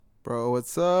Bro,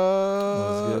 what's What's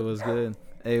up? good? What's good?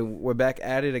 Hey, we're back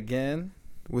at it again.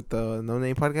 With the No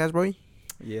Name Podcast, bro?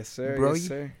 Yes, sir. Bro, Yes,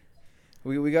 sir.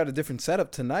 We got a different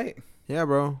setup tonight. Yeah,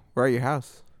 bro. We're at your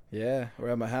house. Yeah, we're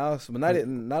at my house, but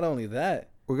not only that.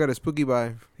 We got a spooky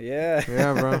vibe. Yeah.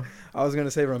 Yeah, bro. I was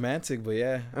gonna say romantic, but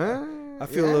yeah, I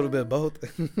feel yeah. a little bit both.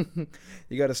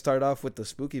 You got to start off with the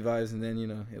spooky vibes, and then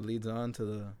it leads on to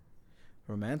the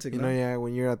romantic. You know, yeah,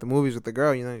 when you're at the movies with the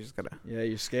girl, you just gotta. Yeah,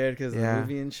 you're scared because of the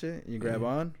movie and shit. You grab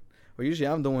on. Well, usually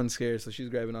I'm the one scared, so she's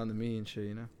grabbing on to me and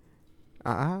shit.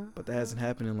 But that hasn't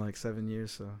happened in like 7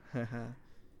 years, so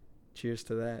cheers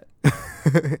to that.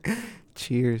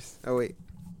 Cheers. Oh, wait.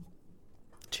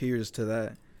 Cheers to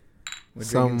that. We're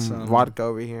Some drinking vodka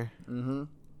over here. Mm-hmm.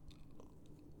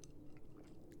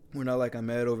 We're not like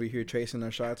Ahmed over here chasing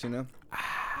our shots,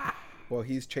 Well,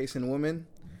 he's chasing women.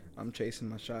 I'm chasing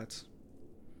my shots.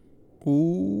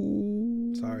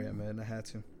 Ooh. Sorry, Ahmed. I had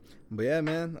to. But yeah,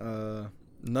 man.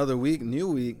 Another week, new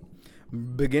week.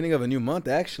 Beginning of a new month,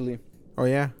 actually. Oh,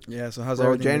 yeah. Yeah, so how's Bro,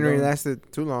 everything January going?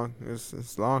 lasted too long.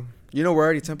 It's long. We're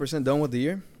already 10% done with the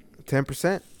year?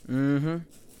 10%? Mm-hmm.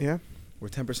 Yeah. We're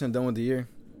 10% done with the year.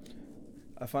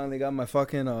 I finally got my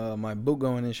fucking, my boot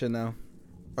going and shit now.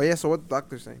 Oh, yeah, so what the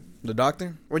doctor saying? The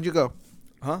doctor? Where'd you go?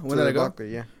 Huh? When To did the I go? doctor,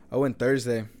 yeah. I went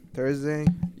Thursday. Thursday?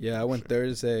 Yeah, I went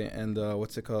Thursday, and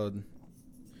what's it called?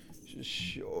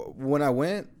 When I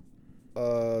went,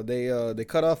 they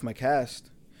cut off my cast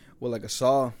with like a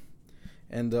saw,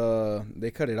 and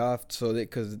they cut it off so they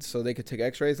could take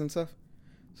X-rays and stuff.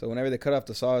 So whenever they cut off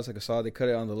the saw, it's like a saw. They cut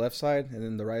it on the left side, and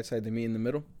then the right side they meet in the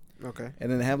middle. Okay.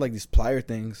 And then they have like these plier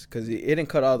things because it didn't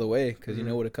cut all the way because you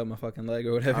know would have cut my fucking leg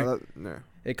or whatever. No.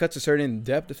 It cuts a certain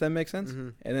depth, if that makes sense. Mm-hmm.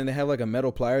 And then they have like a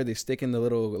metal plier. They stick in the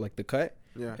little like the cut.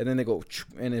 Yeah. And then they go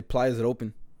and it plies it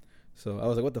open. So I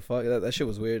was like, what the fuck? That shit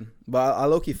was weird. But I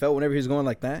low-key felt whenever he was going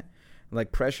like that,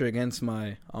 like pressure against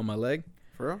on my leg.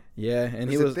 For real? Yeah, and Is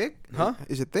he it was thick? Huh?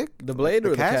 Is it thick? The blade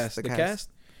or the cast? The The cast. cast.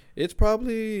 It's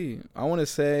probably I want to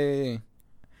say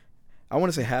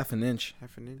half an inch.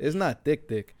 Half an inch. It's not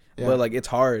thick, Yeah. but like it's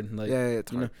hard. Like yeah,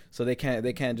 it's hard. so they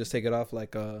can't just take it off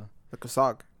like Like a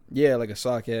sock. yeah, like a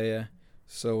sock. Yeah.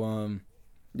 So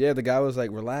yeah, the guy was like,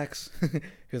 relax,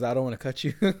 because I don't want to cut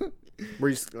you. Were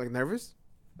you like nervous?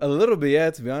 A little bit,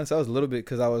 yeah. To be honest, I was a little bit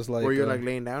because I was like. Were you like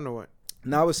laying down or what?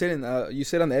 No, I was sitting. You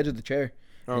sit on the edge of the chair,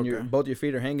 and Okay. both your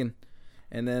feet are hanging.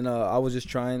 And then I was just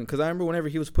trying because I remember whenever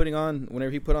he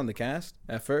put on the cast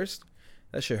at first,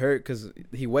 that shit hurt because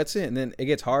he wets it and then it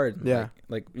gets hard. Yeah.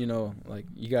 Like you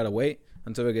gotta wait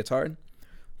until it gets hard.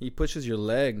 He pushes your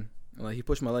leg, like he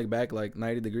pushed my leg back like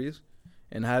 90 degrees,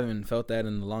 and I haven't felt that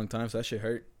in a long time, so that shit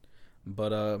hurt. But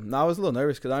no, I was a little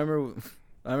nervous because I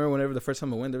remember whenever the first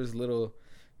time I went, there was a little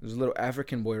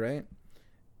African boy, right?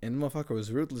 And the motherfucker was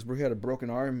ruthless, bro. He had a broken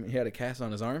arm. He had a cast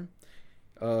on his arm.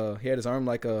 He had his arm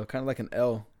like kind of like an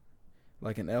L,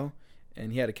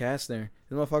 and he had a cast there.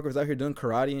 This motherfucker was out here doing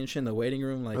karate and shit in the waiting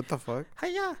room, like What the fuck?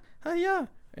 hiya,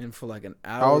 and for like an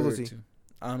hour. How old was he?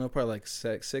 I don't know, probably like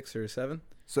 6 or 7.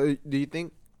 So do you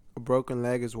think a broken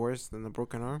leg is worse than a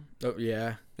broken arm? Oh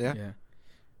yeah, Yeah? yeah.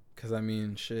 Cause I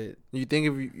mean, shit. Do you think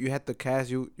if you had the cast,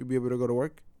 you'd be able to go to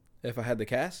work? If I had the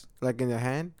cast, Like in the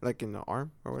hand? Like in the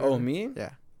arm? Or whatever? oh me,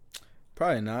 Yeah.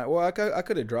 probably not. Well, I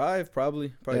could have drive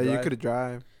probably. Yeah, drive. you could have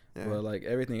drive. Yeah. But like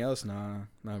everything else, nah,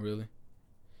 not really.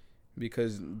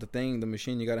 Because the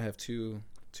machine, you gotta have two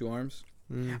arms.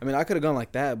 Mm. I mean, I could have gone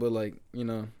like that, but like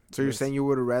So you're saying you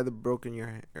would have rather broken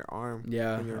your arm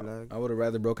yeah, than your leg? I would have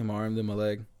rather broken my arm than my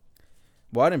leg.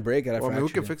 Well, I didn't break it. I Well, I mean, we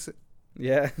fractured can it. fix it.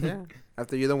 Yeah, Yeah.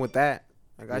 After you're done with that,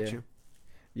 I got Yeah. you.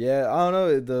 yeah. I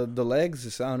don't know the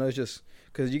legs. I don't know. It's just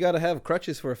because you gotta have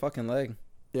crutches for a fucking leg.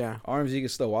 Yeah. Arms, you can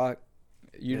still walk.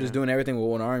 You're just Yeah. doing everything with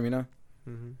one arm.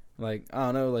 Mm-hmm. Like I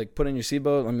don't know. Like putting your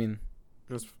seatbelt. I mean,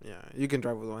 Yeah, you can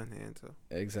drive with one hand, so.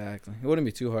 exactly. It wouldn't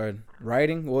be too hard.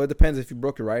 Writing. Well, it depends. If you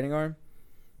broke your writing arm,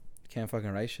 you can't fucking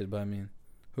write shit. But I mean,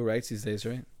 who writes these days,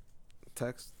 right?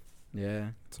 Text.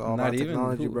 Yeah. It's all Not about even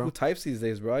technology, bro. who types these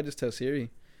days, bro. I just tell Siri,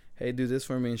 "Hey, do this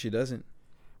for me," and she doesn't.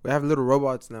 We have little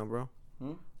robots now, bro.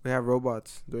 Hmm? We have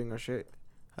robots doing our shit.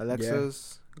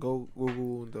 Alexa's, go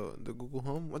Google the Google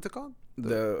Home. What's it called?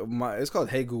 It's called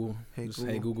Hey Google. Hey Just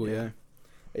Google. Hey Google, Yeah.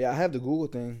 yeah. I have the Google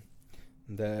thing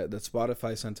that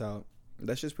Spotify sent out.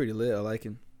 That's just pretty lit. I like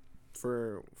it.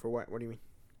 For what? What do you mean?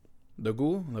 The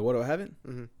Google, like what do I have it?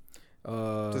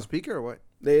 Mm-hmm. The speaker or what?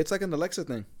 It's like an Alexa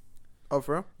thing. Oh,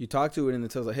 for real? You talk to it and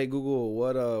it tells like, "Hey Google,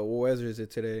 what weather is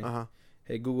it today?" Uh huh.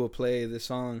 Hey Google, play this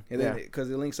song, and then Yeah. because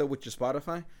it links up with your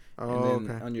Spotify, Oh, and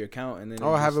then okay. on your account, and then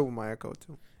Oh, I have it with my Echo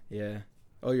too. Yeah.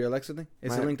 Oh, your Alexa thing?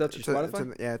 Is it My- linked up to your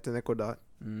Spotify? yeah, it's an Echo Dot.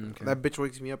 Okay. That bitch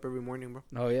wakes me up every morning, bro.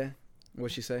 Oh yeah.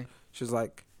 What'd she say? She's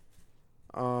like,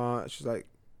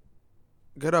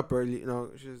 get up early.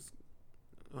 No,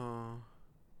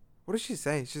 what does she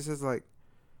say? She says like,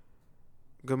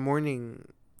 good morning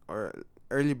or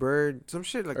early bird, some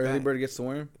shit like that. Early bird gets the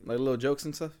worm, like little jokes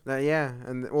and stuff. Yeah,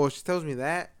 and well, she tells me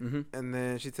that, Mm-hmm. and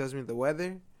then she tells me the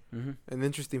weather, Mm-hmm. an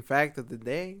interesting fact of the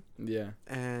day, Yeah.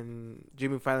 and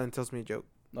Jimmy Fallon tells me a joke.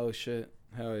 Oh shit.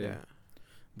 Hell yeah.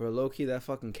 Bro, low key, that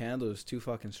fucking candle is too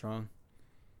fucking strong.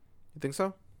 You think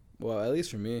so? Well, at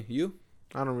least for me. You?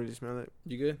 I don't really smell it.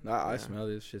 You good? I Yeah. smell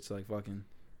this. Shit's like fucking.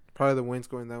 Probably the wind's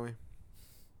going that way.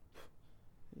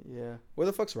 Yeah. Where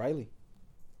the fuck's Riley?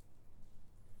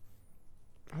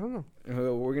 I don't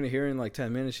know. We're gonna hear in like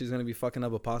 10 minutes. She's gonna be fucking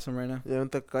up a possum right now. Yeah, un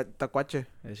tacuache.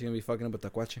 Yeah, she's gonna be fucking up a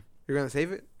tacuache. You're gonna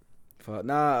save it? Fuck.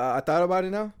 Nah, I thought about it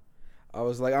now. I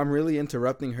was like, I'm really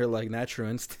interrupting her like natural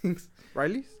instincts.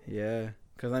 Riley's? Yeah,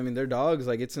 cause I mean, they're dogs.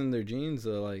 Like it's in their genes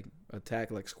to like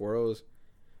attack like squirrels.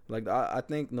 Like I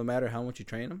think no matter how much you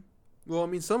train them. Well, I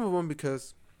mean, some of them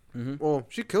because, Mm-hmm. well,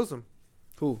 she kills them.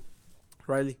 Who?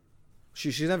 Riley.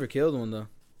 She's never killed one though.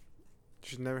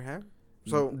 She's never had.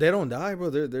 So they don't die, bro.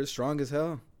 They're strong as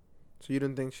hell. you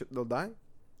don't think they'll die?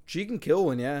 She can kill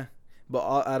one, yeah. But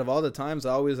out of all the times,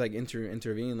 I always like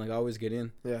intervene. Like I always get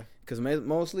in. Yeah. Cause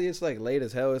mostly it's like late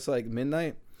as hell. It's like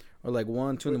midnight or like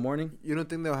 1, 2 in the morning. You don't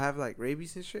think they'll have like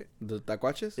rabies and shit? The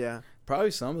tacuaches? Yeah.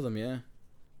 Probably some of them, yeah.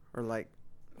 Or like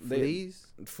They- fleas?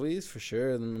 Fleas for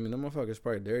sure. I mean, them motherfuckers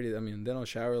probably dirty. I mean, they don't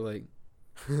shower like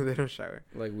They don't shower.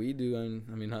 we do.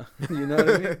 I mean, you know what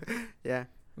I mean? Yeah.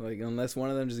 Like unless one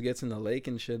of them just gets in the lake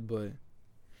and shit. But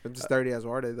It's just dirty as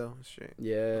water though. Shit.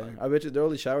 yeah, Like- I bet you their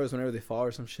only showers whenever they fall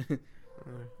or some shit. Uh,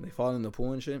 They fall in the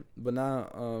pool and shit. But now,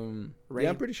 Rain. yeah,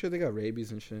 I'm pretty sure they got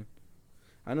rabies and shit.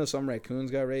 I know some raccoons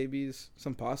got rabies.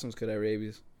 Some possums could have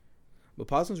rabies. But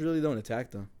possums really don't attack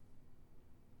them.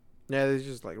 Yeah, they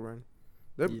just like run.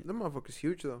 Yeah. The motherfucker's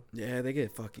huge though. Yeah, they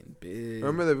get fucking big.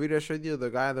 Remember the video I showed you? The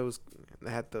guy that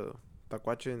had the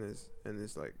tacuache in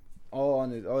his like. Oh,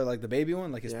 like the baby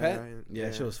one, like his pet. and- Yeah,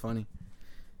 that shit was funny.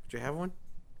 Did you have one?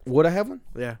 Would I have one?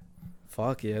 Yeah.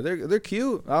 Fuck yeah, they're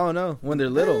cute. I don't know when they're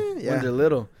little. Yeah. When they're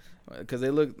little, cause they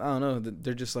look. I don't know.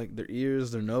 They're just like their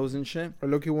ears, their nose and shit. Or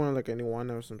look, you wanted like an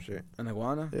iguana or some shit. An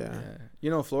iguana. Yeah. You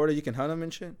know, in Florida, you can hunt them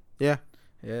and shit. Yeah.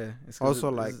 Yeah. It's 'cause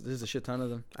Also, like- there's a shit ton of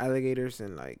them. Alligators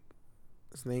and like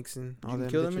snakes and all You can them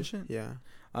kill them and bitches. shit? Yeah.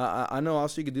 I know.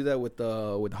 Also, you could do that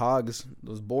with hogs,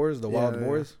 those boars, the wild Yeah.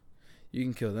 boars. You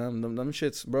can kill them. Them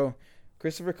shits, bro.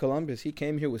 Christopher Columbus, he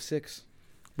came here with 6,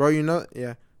 Bro, you know,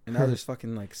 yeah. and now there's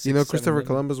fucking like 6. You know, 7 Christopher million.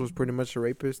 Columbus was pretty much a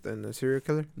rapist and a serial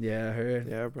killer. Yeah, I heard.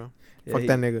 Yeah, bro. Yeah, Fuck he,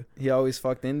 that nigga. He always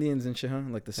fucked Indians and shit, huh?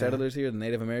 Like the Yeah. settlers here, the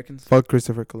Native Americans. Fuck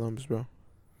Christopher Columbus, bro.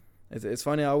 It's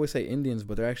funny. I always say Indians,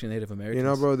 but they're actually Native Americans. You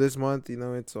know, bro, this month,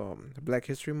 it's Black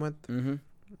History Month. Mm-hmm.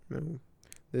 You know,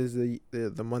 this is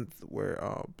the month where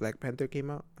Black Panther came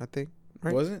out, I think.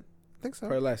 Right? Was it? I think so.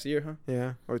 Probably last year, huh?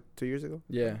 Yeah, or 2 years ago.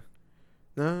 Yeah,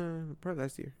 No, probably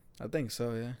last year. I think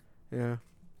so. Yeah. Yeah.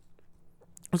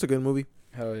 It's a good movie.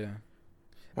 Hell yeah.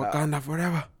 Wakanda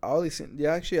forever. I only seen.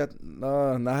 Yeah, actually, I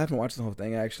haven't watched the whole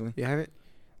thing. Actually, You haven't?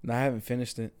 no, I haven't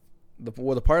finished it. The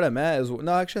part I'm at is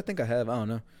no. Actually, I think I have. I don't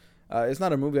know. It's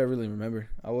not a movie I really remember.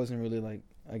 I wasn't really like,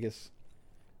 I guess,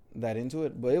 that into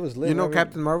it. But it was lit. You know whenever-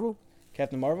 Captain Marvel?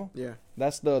 Captain Marvel? Yeah.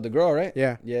 That's the girl, right?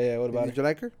 Yeah. Yeah. What about Did her? you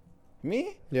like her?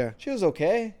 Me? Yeah. She was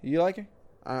okay. You like her?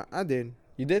 I did.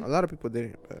 You did? A lot of people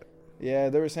didn't, but Yeah,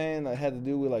 they were saying it had to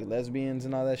do with like lesbians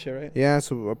and all that shit, right? yeah.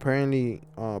 So apparently,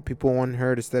 people want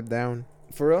her to step down.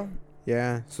 For real?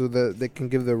 Yeah, so that they can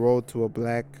give the role to a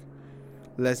black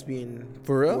lesbian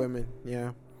For real? women.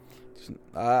 Yeah,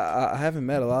 I haven't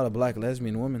met a lot of black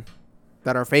lesbian women.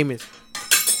 that are famous.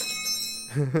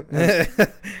 God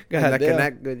that can damn.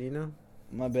 act good, you know.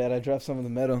 My bad. I dropped some of the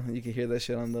metal. You can hear that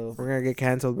shit on the We're gonna get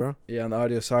canceled, bro. on the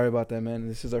audio. Sorry about that, man.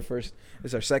 This is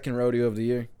our second rodeo of the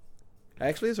year.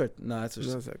 Actually, it's our Just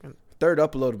a second. third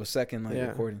upload, but second Yeah.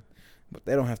 recording. But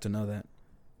they don't have to know that.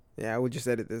 Yeah, I would just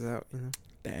edit this out, you know.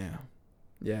 Damn.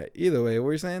 Yeah. Either way, what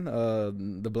were you saying?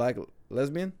 The black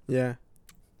lesbian? Yeah.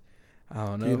 I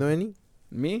don't know. Do you know any?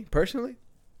 Me personally?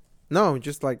 No,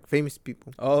 just like famous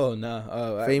people. Oh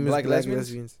no. Famous black black lesbians?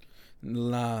 lesbians.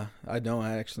 Nah, I don't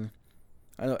actually.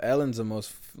 I know Ellen's the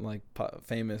most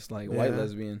famous white Yeah.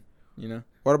 lesbian. You know,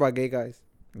 What about gay guys?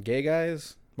 gay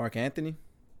guys. Mark Anthony.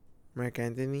 Mark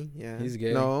Anthony. Yeah. He's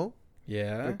gay. No.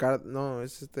 Yeah. No,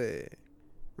 it's just the.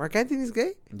 Mark Anthony's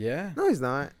gay? Yeah. No, he's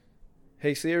not.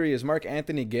 Hey Siri, is Mark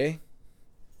Anthony gay?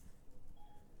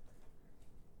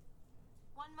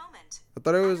 One moment. I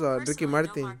thought it was I Ricky personally know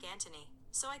Martin. Mark Antony,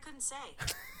 so I couldn't say.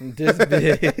 This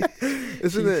big.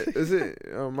 Isn't it? Is it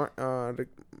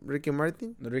Ricky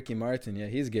Martin? Ricky Martin, yeah,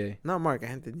 he's gay. Not Mark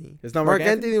Anthony. It's not Mark Mark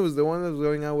Anthony was the one that was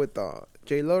going out with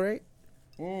J Lo, right?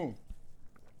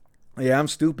 Yeah, I'm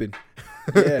stupid.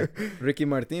 Yeah, Ricky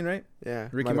Martin, right? Yeah.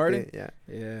 Ricky Martin? Yeah.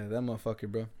 Yeah, that motherfucker,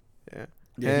 bro. Yeah.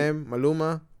 Yeah, Him,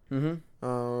 Maluma.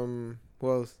 Mm-hmm. Who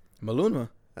else? Maluma.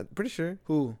 I'm pretty sure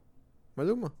Who?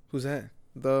 Maluma, Who's that?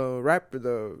 the rapper,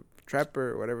 the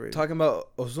trapper, whatever. Talking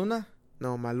about Ozuna?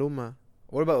 No, Maluma.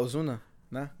 What about Ozuna?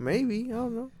 Maybe, I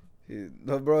don't know.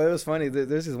 No, bro, it was funny.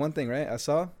 There's this one thing, right? I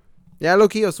saw Yeah, low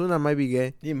key, Ozuna might be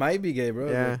gay. he might be gay, bro.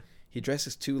 Yeah. Like, he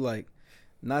dresses too like,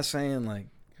 not saying like,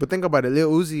 But think about it, Lil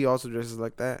Uzi also dresses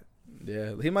like that.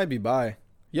 yeah, he might be bi.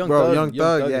 Young Thug,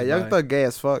 yeah, is Young bi. Thug gay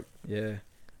as fuck. Yeah.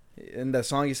 In that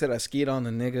song, he said, "I skied on the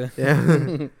nigga."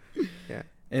 Yeah. Yeah.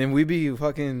 And we be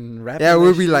fucking rapping. Yeah, that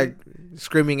we'll be shit. like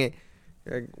screaming it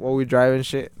like while we driving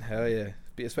shit. Hell yeah.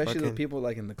 Especially the Fucking- people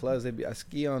like in the clubs, they be, "I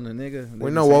ski on the nigga." They We're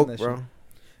be no saying woke, that bro. shit.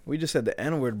 We just said the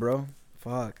N word, bro.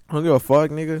 Fuck. I don't give a fuck,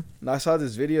 nigga. I saw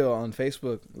this video on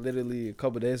Facebook literally a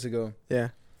couple days ago Yeah.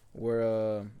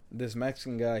 where this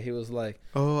Mexican guy, he was like,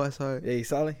 Oh, I saw it. yeah, he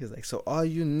saw it. He was like, "So all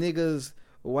you niggas,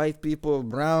 white people,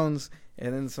 browns,"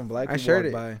 and then some black I people shared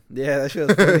walked it. by. Yeah, that shit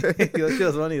was funny. That shit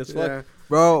was funny as fuck. Yeah.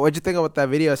 Bro, what'd you think about that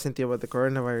video I sent you about the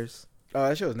coronavirus? Oh,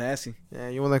 that shit was nasty. Yeah,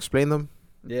 you want to explain them?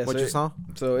 Yeah, What so you saw?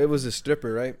 So it was a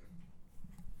stripper, right?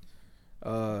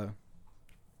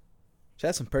 She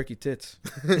had some perky tits.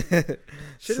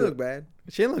 She So- look bad.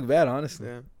 She didn't look bad, honestly,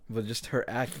 Yeah. but just her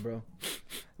act, bro.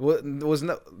 What was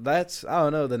no? That's I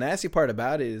don't know. The nasty part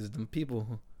about it is the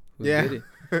people who Yeah. did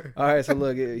it. All right, so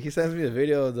look, he sends me a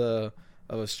video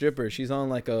of a stripper. She's on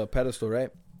like a pedestal, right?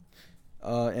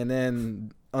 And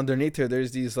then underneath her,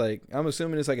 there's these like I'm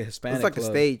assuming it's like a Hispanic. It's like club.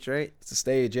 a stage, right? It's a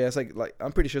stage, yeah. It's like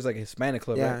I'm pretty sure it's like a Hispanic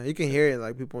club, Yeah, right? you can hear it,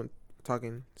 like people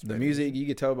talking. The music you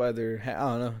could tell by their I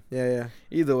don't know. Yeah,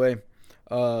 Either way,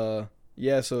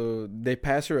 yeah. So they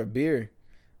pass her a beer,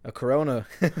 a Corona,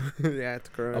 yeah. Yeah, it's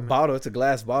corona. a bottle. It's a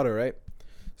glass bottle, right?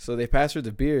 So they pass her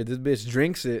the beer. This bitch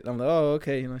drinks it. I'm like, oh,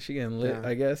 okay, you know, she getting lit, Yeah.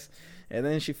 I guess. And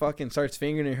then she fucking starts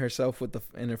fingering herself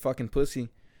in her fucking pussy.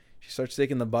 She starts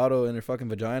sticking the bottle in her fucking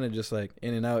vagina, just like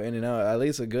in and out, in and out. At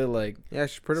least a good like, Yeah,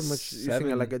 she's pretty much using it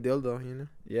 7. like a dildo, you know?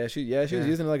 yeah, she was Yeah.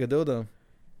 using it like a dildo.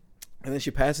 And then she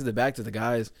passes it back to the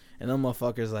guys, and them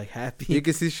motherfuckers like happy. You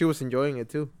can see she was enjoying it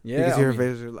too. Yeah, you can see I her mean-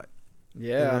 face was like,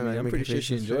 yeah, Yeah, I mean, like I'm making pretty sure she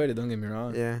faces and shit. enjoyed it. Don't get me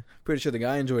wrong. yeah. Pretty sure the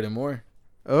guy enjoyed it more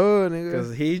Oh, nigga.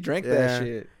 because he drank Yeah. that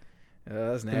shit.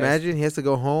 That's nasty. Imagine he has to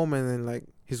go home and then like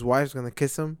his wife's gonna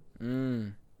kiss him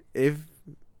Mm, if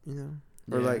you know,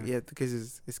 or yeah, like he had to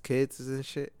kiss his kids and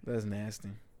shit. that's nasty.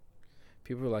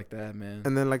 People are like that, man.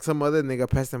 And then like some other nigga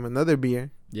passed him another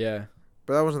beer, Yeah,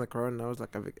 but that wasn't a Corona. That was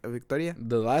like a Victoria.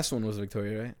 the last one was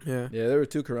Victoria, right? Yeah. Yeah, there were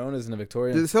 2 Coronas and a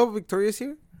Victoria. Do they sell Victorias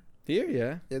here? Here,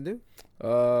 yeah. Yeah, dude.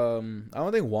 I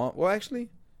don't think well, actually,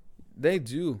 they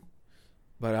do,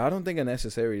 but I don't think a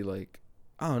necessary. Like,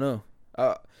 I don't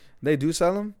know. They do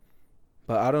sell them,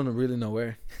 but I don't really know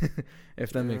where.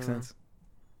 If that makes Yeah. sense.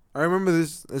 I remember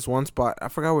this one spot. I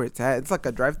forgot where it's at. It's like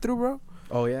a drive-through, bro.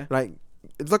 Oh yeah, Like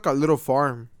it's like a little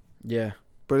farm, yeah.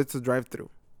 but it's a drive-through.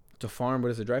 It's a farm, but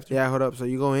it's a drive-through. Yeah, hold up. So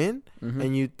you go in Mm-hmm.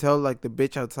 and you tell like the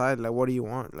bitch outside like, what do you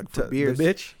want? Like for beers. The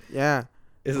bitch. Yeah.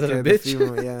 Is Okay, it a the bitch?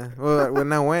 female, yeah. Well, like,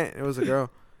 when I went, it was a girl.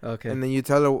 Okay. And then you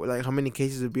tell her like how many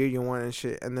cases of beer you want and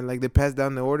shit. And then like they pass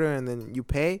down the order and then you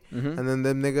pay. Mm-hmm. And then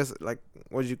them niggas like,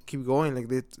 once you keep going, like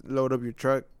they load up your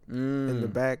truck in the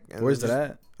back. And Where's then it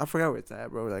just- at? I forgot where it's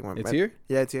at, bro. Like my It's here.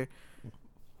 Yeah, it's here.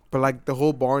 But like the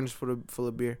whole barn's full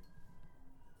of beer.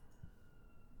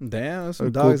 Damn, some A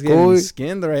dogs Coca-Cola. getting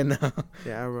skinned right now.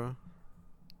 Yeah, bro.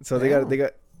 So they got. Look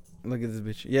at this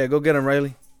bitch. Yeah, go get him,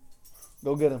 Riley.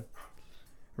 Go get him.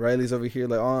 Riley's over here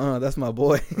like, that's my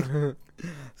boy.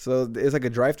 So it's like a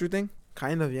drive-through thing,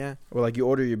 Kind of, yeah. or like you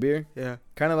order your beer, Yeah.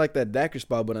 kind of like that Daiquiri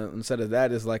spot, but instead of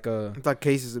that, it's like a It's like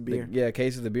cases of beer. yeah,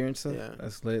 cases of beer and stuff. Yeah.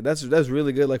 That's lit. That's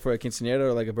really good, like for a quinceañera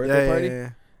or like a birthday party. Yeah.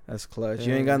 That's clutch.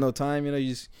 You Yeah. ain't got no time, you know.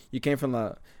 You came from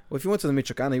the. Well, if you went to the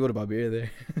Michoacana, you would have bought beer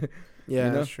there. Yeah,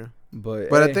 You know? that's true. But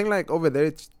But I hey, think like over there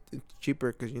it's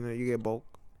cheaper because you know you get bulk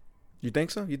you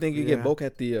think so? You think you Yeah. get bulk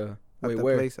at the at wait the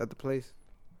where? place at the place.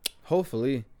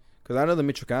 Hopefully, because I know the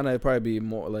Michoacana it'd probably be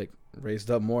more like raised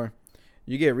up more.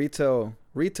 You get retail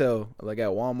like at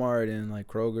Walmart and like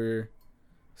Kroger,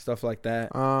 stuff like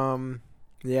that.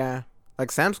 Yeah,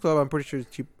 like Sam's Club. I'm pretty sure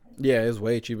it's cheap. Yeah, it's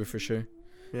way cheaper for sure,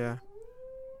 Yeah.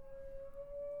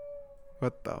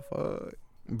 What the fuck?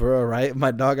 bro. Right,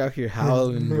 my dog out here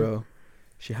howling, bro.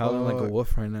 She howling like a Fuck.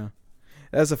 wolf right now.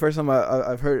 That's the first time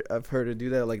I've heard her do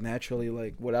that like naturally,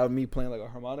 like without me playing like a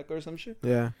harmonica or some shit.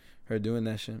 Yeah, Her doing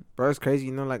that shit. bro, it's crazy.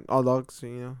 You know, like all dogs. You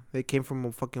know, they came from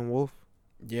a fucking wolf.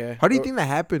 Yeah. How do you think that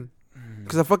happened?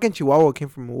 Because a fucking Chihuahua came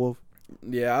from a wolf.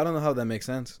 Yeah, I don't know how that makes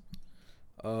sense.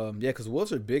 Yeah, because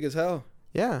wolves are big as hell.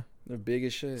 Yeah. They're big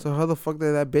as shit. So how the fuck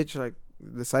did that bitch like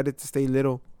decided to stay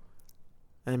little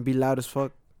and be loud as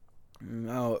fuck?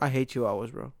 No, I hate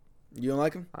Chihuahuas, bro. you don't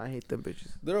like them? I hate them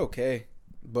bitches. They're okay,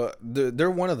 but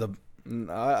they're one of the.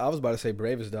 I was about to say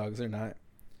bravest dogs. They're not.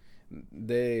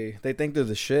 They think they're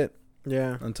the shit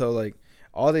Yeah. until like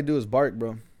all they do is bark,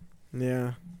 bro.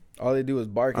 Yeah. All they do is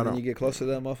bark, I and then don't- you get close to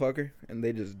that motherfucker, and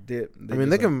they just dip. I mean,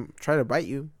 they can try to bite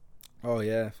you. Oh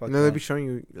yeah, fuck You know, they that. be showing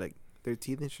you like their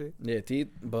teeth and shit. Yeah, teeth,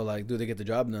 but like, do they get the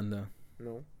job done though?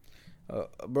 No.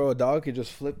 Bro, a dog could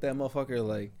just flip that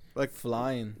motherfucker like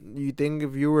flying. You think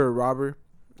if you were a robber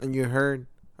and you heard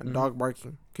a Mhm. dog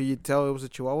barking, could you tell it was a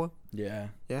Chihuahua? Yeah.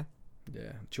 Yeah?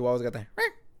 Yeah. Chihuahuas got that.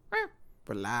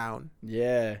 But loud.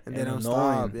 Yeah. And they don't annoying.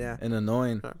 stop, yeah. And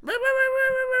annoying.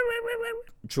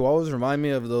 Chihuahuas remind me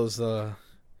of those the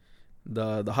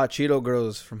hot Cheeto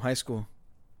girls from high school.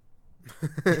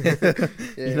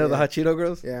 You know the hot Cheeto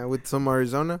girls? Yeah, with some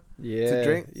Arizona. Yeah.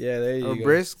 drink? Yeah, there you A go.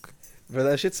 brisk. Bro,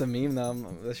 that shit's a meme now.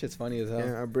 That shit's funny as hell.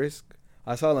 Yeah, a brisk.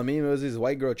 I saw the meme. It was this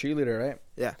white girl cheerleader, right?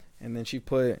 Yeah. And then she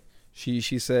put, she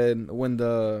said when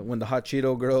the hot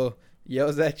Cheeto girl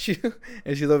yells at you,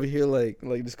 and she's over here like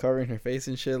just covering her face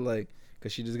and shit, like,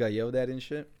 cause she just got yelled at and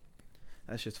shit.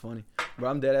 That shit's funny. Bro,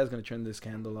 I'm dead ass gonna turn this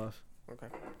candle off. Okay.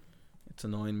 It's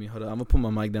annoying me. Hold on, I'm gonna put my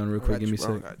mic down real quick. Give me a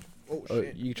sec. Oh, Oh,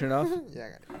 shit. you can turn it off. Yeah, I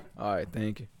got it. All right,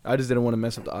 thank you. I just didn't want to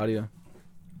mess up the audio.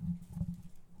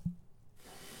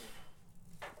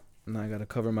 Now I gotta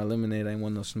cover my lemonade. I didn't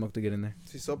want no smoke to get in there.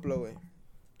 Si soplo, güey.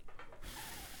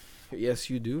 Yes,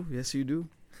 you do. Yes, you do.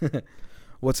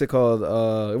 What's it called?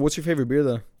 What's your favorite beer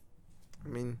though? I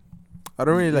mean, I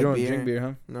don't really You like don't beer. drink beer,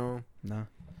 huh? No. Nah.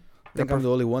 I think I'm the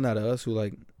only one out of us who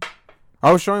like.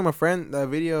 I was showing my friend that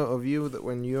video of you that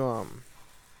when you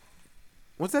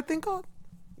what's that thing called?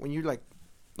 When you like,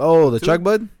 Oh, the Dude. Chug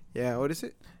Bud. yeah, what is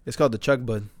it? It's called the Chug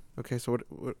Bud. Okay, so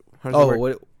what how does it Oh, work?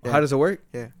 what? Yeah. How does it work?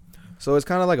 Yeah. So it's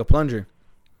kind of like a plunger.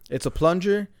 It's a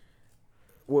plunger,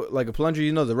 like a plunger.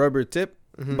 You know the rubber tip,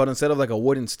 Mhm. but instead of like a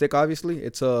wooden stick, obviously,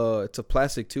 it's a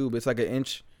plastic tube. It's like an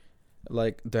inch,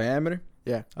 like diameter.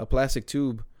 Yeah. A plastic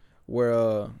tube,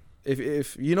 where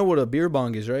if you know what a beer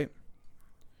bong is, right?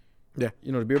 Yeah.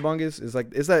 You know what a beer bong is? It's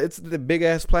the big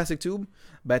ass plastic tube,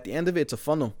 but at the end of it, it's a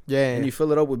funnel, Yeah, and you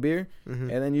fill it up with beer, mm-hmm.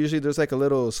 and then usually there's like a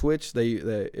little switch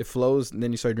that it flows, and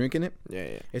then you start drinking it.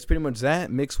 yeah. It's pretty much that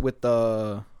mixed with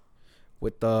the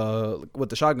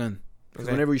shotgun. Because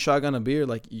Okay. whenever you shotgun a beer,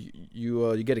 like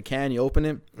you get a can, you open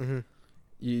it, Mm-hmm.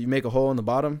 you make a hole in the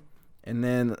bottom, and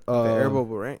then The air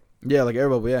bubble, right? yeah, like air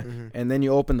bubble, yeah. Mm-hmm. And then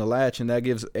you open the latch, and that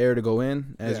gives air to go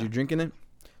in as Yeah. you're drinking it.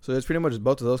 So it's pretty much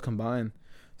both of those combined.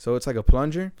 So it's like a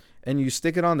plunger, and you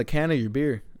stick it on the can of your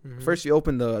beer. Mm-hmm. First, you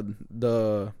open the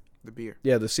beer.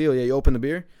 the seal. Yeah, you open the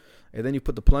beer, and then you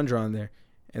put the plunger on there,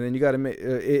 and then you gotta make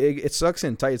it sucks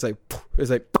in tight. It's like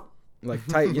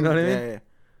tight. You know what I mean? Yeah.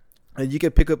 And you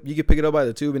can pick it up by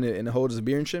the tube, and it holds the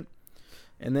beer and shit.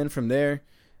 And then from there,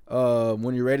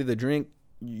 when you're ready to drink,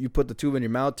 you put the tube in your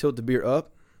mouth, tilt the beer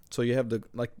up, so you have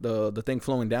the thing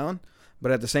flowing down.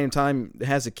 But at the same time, it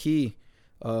has a key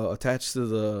attached to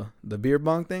the beer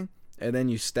bong thing, and then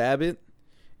you stab it.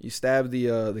 You stab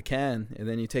the can, and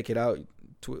then you take it out.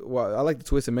 Well, I like to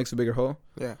twist it, makes a bigger hole,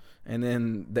 Yeah. and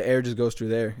then the air just goes through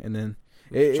there, and then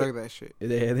Chug that shit.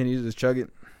 and then you just chug it.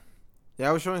 Yeah,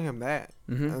 I was showing him that,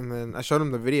 Mm-hmm. and then I showed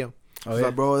him the video. Oh He's yeah,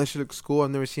 like, bro, that shit looks cool.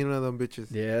 I've never seen one of them bitches.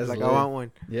 yeah, it's like, lit. I want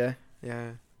one. Yeah.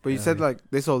 Yeah. But you Yeah. said like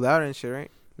they sold out and shit, right?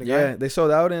 The Yeah, guy? they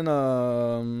sold out in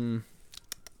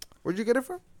Where'd you get it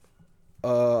from?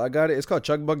 I got it. It's called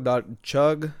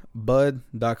chugbud.com.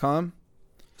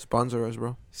 Sponsor us,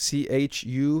 bro.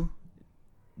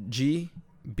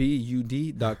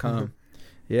 CHUGBUD.com.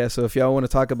 Yeah, so if y'all want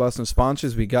to talk about some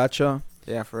sponsors, we got y'all.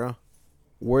 Yeah, for real.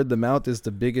 Word of mouth is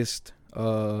the biggest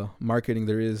marketing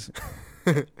there is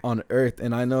on earth,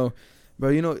 and I know, bro.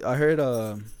 You know, I heard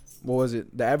what was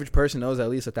it? The average person knows at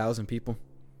least 1,000 people.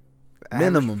 The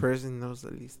average Minimum. person knows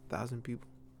at least 1,000 people.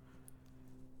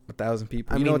 1,000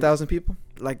 people. I You know mean- 1,000 people?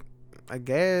 Like, I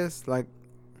guess, like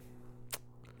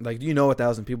Like, do you know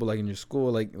 1,000 people? Like in your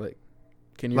school? Like,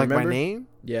 can you like remember? my name?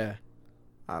 Yeah.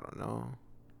 I don't know.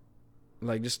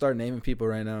 Like, just start naming people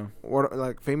right now. What,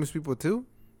 like famous people too,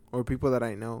 or people that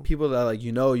I know? People that like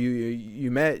you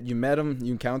met them,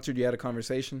 you encountered, you had a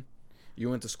conversation, you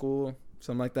went to school,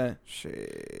 something like that.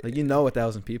 Shit. Like, you know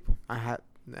 1,000 people. I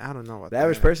don't know about The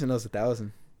average that. person knows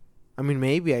 1,000. I mean,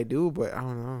 maybe I do, but I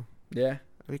don't know. Yeah.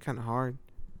 It'd be kind of hard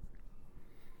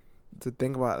to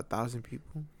think about 1,000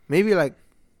 people. Maybe like,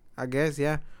 I guess,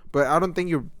 yeah. But I don't think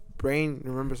your brain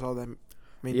remembers all that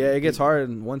mean, Yeah, it gets hard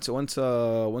once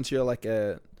you're like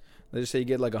at, let's just say you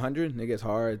get like 100, it gets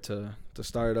hard to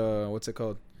start what's it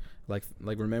called, like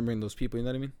remembering those people. You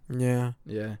know what I mean? Yeah.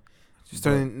 Yeah. Just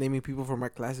started naming people for my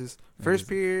classes. First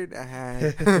period, I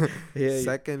had. Yeah.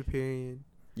 Second period.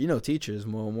 You know teachers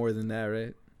more than that,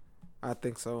 right? I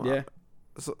think so. Yeah.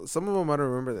 So some of them I don't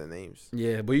remember their names.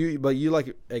 Yeah, but you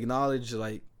like acknowledge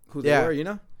like who they Yeah. were, you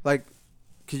know? Like,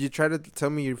 could you try to tell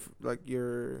me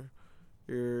your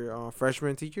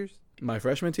freshman teachers? My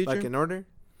freshman teacher? Like in order?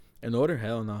 In order?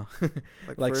 Hell no.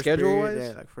 Like first schedule-wise? period,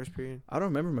 yeah, like first period. I don't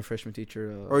remember my freshman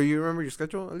teacher. Or you remember your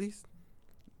schedule at least?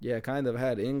 Yeah, kind of. I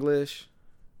had English.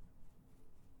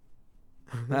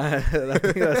 I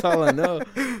think that's all I know.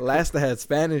 Last I had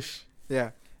Spanish.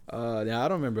 Yeah. Yeah, I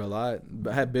don't remember a lot.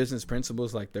 But I had business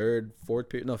principles like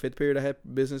fifth period. I had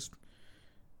business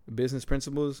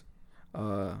principles.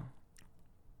 But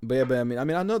I mean,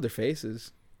 I know their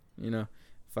faces, you know,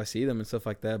 if I see them and stuff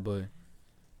like that. But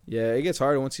yeah, it gets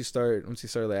harder once you start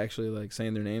like actually like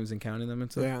saying their names and counting them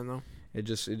and stuff. Yeah, I know. It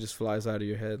just flies out of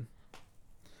your head.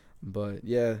 But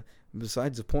yeah,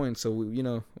 besides the point, so we,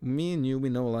 me and you, we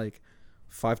know like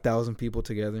 5,000 people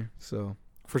together. So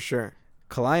For sure.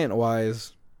 client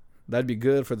wise, that'd be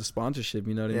good for the sponsorship.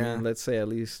 You know what I Yeah. mean? Let's say at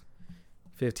least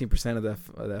 15% of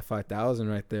that 5,000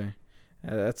 right there.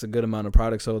 That's a good amount of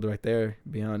product sold right there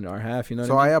beyond our half. You know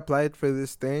So what I I mean? applied for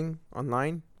this thing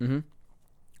online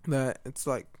that it's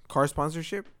like car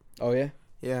sponsorship. Oh yeah.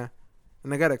 Yeah.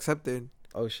 And I got accepted.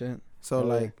 Oh shit. So Oh,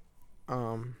 yeah. like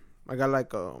I got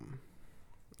like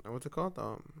what's it called?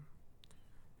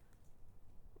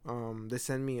 They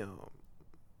send me a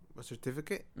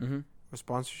certificate of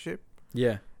sponsorship,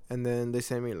 Yeah. and then they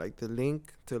send me like the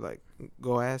link to like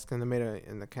go ask, and they made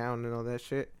an account and all that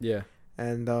shit. Yeah.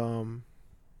 And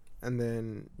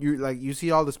then you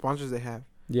see all the sponsors they have,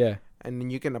 Yeah. and then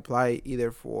you can apply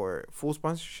either for full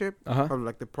sponsorship Uh-huh. of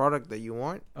like the product that you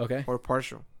want, Okay. or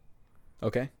partial.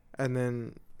 Okay. And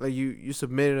then like you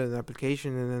submit an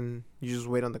application, and then you just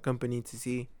wait on the company to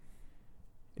see.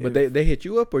 But if they hit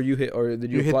you up, or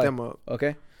did you hit apply? them up.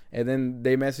 Okay. And then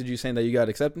they message you saying that you got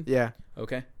accepted? Yeah,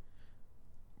 Okay.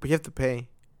 but you have to pay.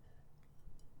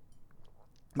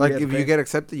 Like if you get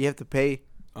accepted, you have to pay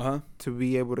Uh-huh. to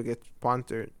be able to get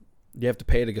sponsored. You have to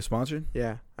pay to get sponsored?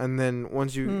 Yeah, and then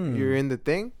once you're in the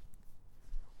thing,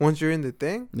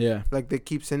 Yeah. like they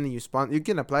keep sending you You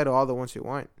can apply to all the ones you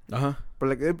want, Uh-huh. but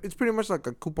like it's pretty much like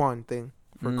a coupon thing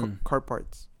for Mm. car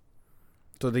parts.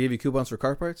 So they give you coupons for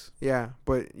car parts? Yeah,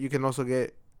 but you can also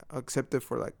get accepted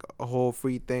for like a whole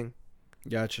free thing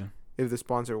Gotcha. if the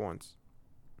sponsor wants.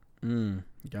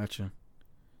 Gotcha.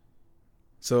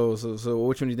 So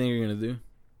which one do you think you're gonna do?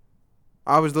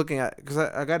 I was looking at because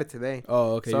I got it today.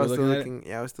 Oh, okay. So I You're was still looking at it? looking.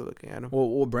 Yeah, I was still looking at them.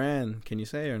 What brand can you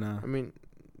say or not? I mean,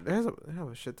 they have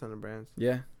a shit ton of brands.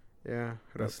 Yeah. Yeah, hold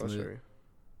up, That's I'll show lit. you.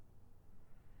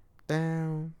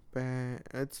 Down bad.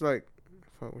 It's like,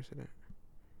 fuck, where's it at?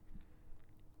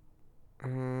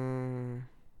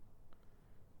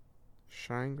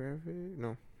 Shine Graphic?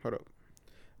 No, hold up.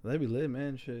 That'd be lit,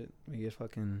 man. Shit. We get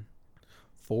fucking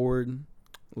Ford,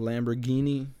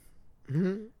 Lamborghini,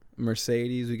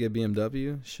 Mercedes. We get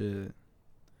BMW. Shit.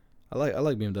 I like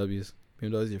BMWs.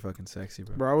 BMWs are fucking sexy,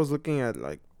 bro. Bro, I was looking at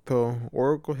like the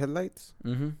Oracle headlights.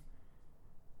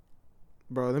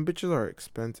 Bro, them bitches are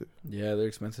expensive. Yeah, they're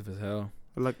expensive as hell.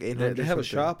 They're like They 800. have a something.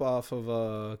 shop off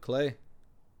of Clay.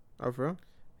 Oh, for real?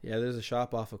 Yeah, there's a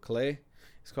shop off of Clay.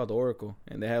 It's called Oracle,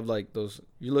 and they have like those.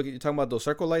 You're talking about those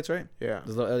circle lights, right? Yeah.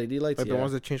 Those little LED lights. Like Yeah. the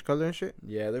ones that change color and shit?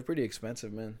 Yeah, they're pretty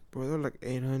expensive, man. Bro, they're like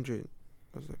 800.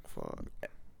 I was like, fuck.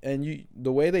 And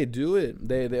the way they do it,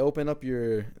 they open up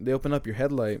your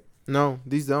headlight. No,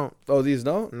 these don't. Oh, these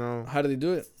don't? No. How do they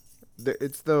do it?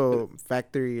 It's the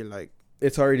factory, like,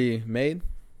 It's already made.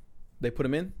 They put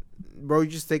them in. bro, you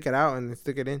just take it out and then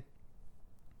stick it in.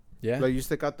 Yeah. Like, you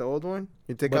stick out the old one.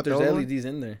 You take but out the there's old one. LEDs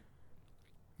in there.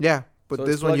 Yeah, but So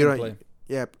this it's one you plug don't. and play.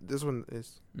 Yeah, this one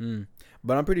is.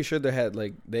 But I'm pretty sure they had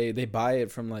like they buy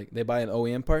it from like they buy an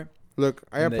OEM part Look,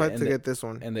 I And applied to get this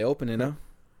one. and they open it now.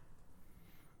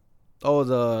 Oh,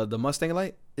 the Mustang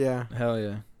light. Yeah, Hell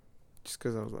yeah. just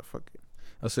because I was like, fuck it.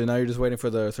 Oh, so now you're just waiting for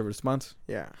the response.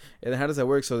 Yeah. And then how does that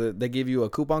work? So they give you a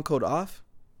coupon code off.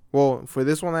 Well, for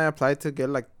this one, I applied to get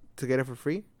it for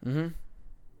free, Mm-hmm.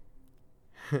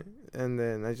 and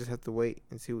then I just have to wait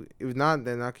and see. If not,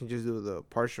 then I can just do the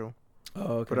partial.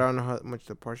 Oh, okay. But I don't know how much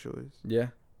the partial is. Yeah.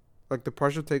 Like the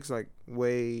partial takes like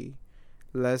way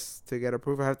less to get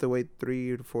approved. I have to wait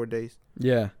 3 to 4 days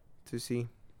Yeah. to see.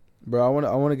 Bro, I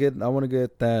want to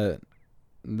get that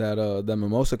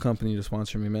mimosa company to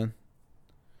sponsor me, man.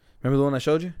 Remember the one I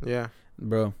showed you? Yeah.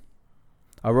 Bro,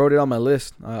 I wrote it on my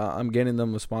list. I'm getting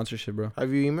them a sponsorship, bro.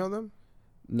 Have you emailed them?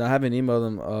 No, I haven't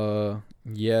emailed them.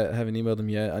 Yet. I haven't emailed them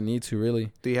yet. I need to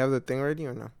really. Do you have the thing ready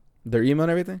or no? Their email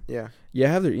and everything. Yeah. Yeah,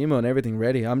 I have their email and everything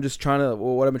ready. I'm just trying to.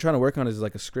 What I've been trying to work on is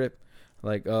like a script,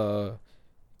 like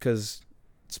because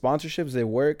sponsorships they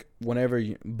work whenever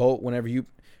you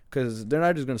because they're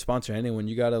not just gonna sponsor anyone.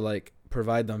 You gotta like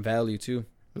provide them value too.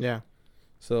 Yeah.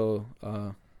 So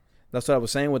that's what I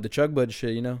was saying with the Chug Bud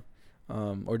shit,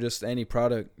 or just any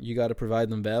product. You gotta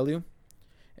provide them value,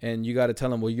 and you gotta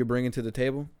tell them what you're bringing to the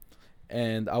table,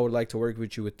 and I would like to work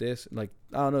with you with this. Like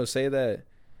I don't know, say that.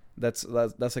 That's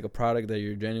like a product that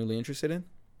you're genuinely interested in,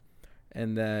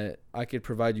 and that I could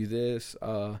provide you this.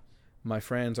 My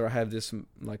friends or I have this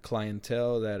like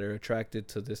clientele that are attracted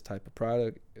to this type of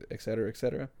product, et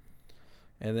cetera,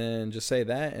 and then just say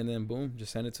that, and then boom,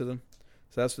 just send it to them.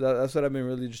 So that's what I've been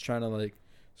really just trying to like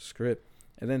script.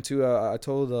 And then too, I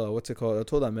told what's it called? I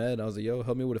told Ahmed, I was like, yo,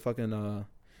 help me with a fucking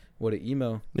with an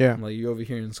email. Yeah. I'm like, you're over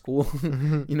here in school,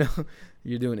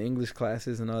 you're doing English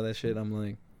classes and all that shit. I'm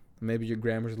like, maybe your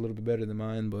grammar's a little bit better than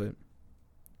mine, but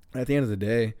at the end of the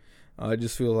day, I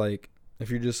just feel like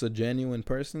if you're just a genuine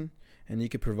person and you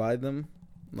could provide them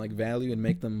like value and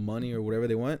make them money or whatever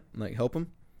they want, like help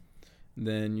them,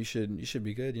 then you should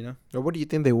be good, Or what do you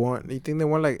think they want? You think they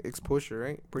want like exposure,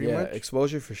 right? Pretty much.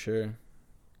 Exposure for sure.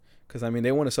 Because I mean,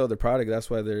 they want to sell their product. That's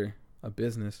why they're a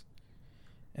business.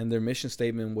 And their mission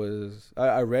statement was,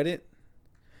 I read it,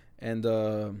 and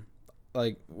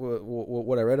like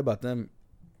what I read about them.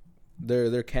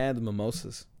 They're canned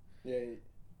mimosas. Yeah.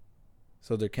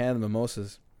 So they're canned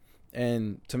mimosas.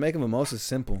 And to make a mimosa is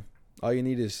simple. All you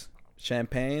need is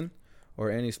champagne or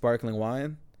any sparkling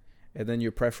wine, and then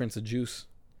your preference of juice.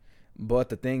 But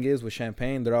the thing is with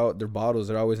champagne, their bottles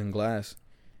are always in glass,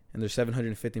 and they're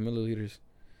 750 milliliters.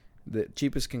 The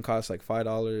cheapest can cost like $5,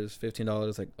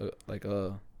 $15, like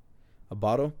a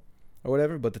bottle or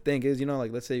whatever. But the thing is,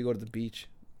 like let's say you go to the beach.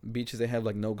 Beaches they have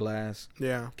like no glass.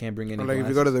 Yeah. Can't bring any. Or like glasses. if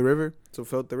you go to the river to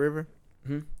float the river.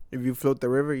 Hmm? If you float the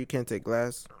river, you can't take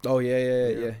glass. Oh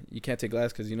yeah. You can't take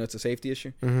glass because it's a safety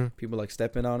issue. Mm-hmm. People like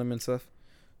stepping on them and stuff.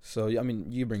 So I mean,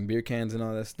 you bring beer cans and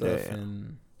all that stuff,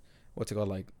 and what's it called,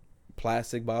 like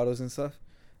plastic bottles and stuff.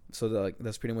 So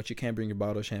that's pretty much, you can't bring your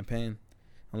bottle of champagne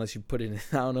unless you put it in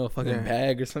a fucking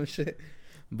bag or some shit.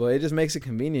 But it just makes it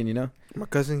convenient, My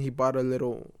cousin, he bought a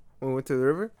little. When we went to the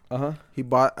river, he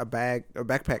bought a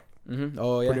backpack. Mm-hmm.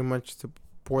 Oh yeah. Pretty much to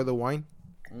pour the wine.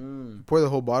 Mm. Pour the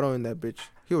whole bottle in that bitch.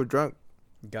 He was drunk.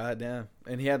 God damn.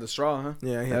 And he had the straw, huh?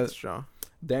 Yeah, he had the straw.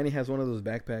 Danny has one of those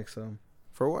backpacks. So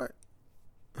for what?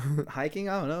 hiking?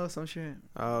 I don't know, some shit.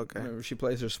 Oh, okay. Whenever she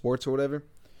plays her sports or whatever,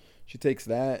 she takes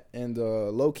that. And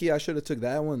low key, I should have took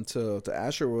that one to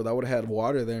Asher World. I would have had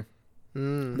water there.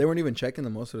 Mm. They weren't even checking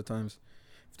them most of the times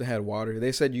if they had water.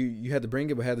 They said you had to bring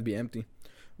it, but it had to be empty.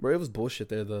 Bro, it was bullshit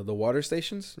there. The water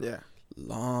stations,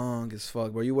 long as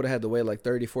fuck, bro. You would have had to wait like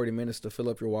 30, 40 minutes to fill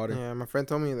up your water. Yeah, my friend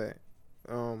told me that.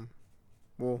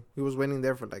 Well, he was waiting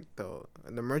there for like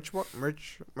the merch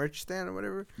stand or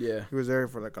whatever. Yeah, he was there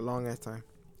for like a long ass time.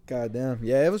 God damn.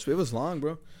 Yeah, it was long,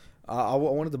 bro. I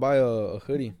wanted to buy a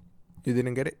hoodie. You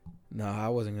didn't get it? Nah, I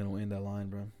wasn't gonna wait in that line,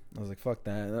 bro. I was like, fuck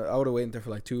that. I would have waited there for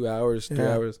like 2 hours, 3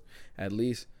 hours at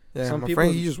least. Yeah, some my people,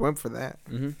 friend, he just went for that.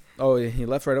 Mm-hmm. Oh, he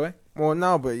left right away? Well,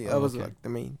 no, but that was okay. like the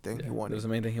main thing he wanted. That was the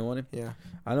main thing he wanted? Yeah.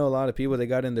 I know a lot of people, they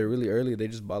got in there really early. They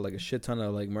just bought like a shit ton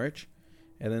of like merch,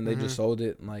 and then they just sold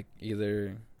it like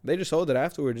they just sold it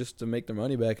afterward just to make their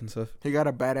money back and stuff. He got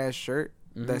a badass shirt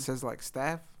that says like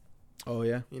staff. Oh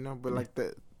yeah. But like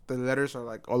the letters are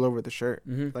like all over the shirt.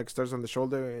 Mm-hmm. Like starts on the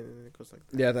shoulder and it goes like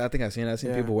that. Yeah, I think I've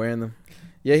seen people wearing them.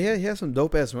 Yeah, he has some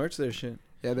dope ass merch there, shit.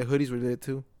 Yeah, the hoodies were there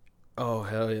too. Oh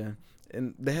hell yeah.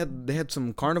 And they had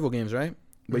some carnival games, right?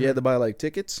 But you had to buy like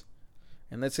tickets.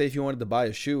 And let's say if you wanted to buy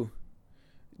a shoe,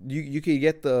 you could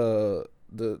get the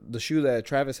shoe that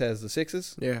Travis has, the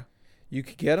Sixes. Yeah. You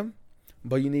could get them,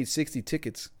 but you need 60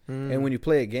 tickets. And when you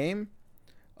play a game,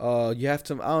 you have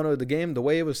to, I don't know, the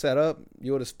way it was set up,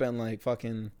 you would have spent like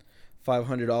fucking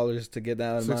 $500 to get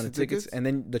that amount of tickets. And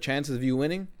then the chances of you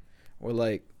winning were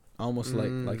like almost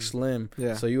like slim.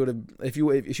 Yeah. So you would have, if you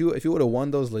would have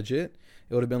won those legit,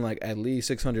 it would have been like at least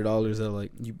 $600 that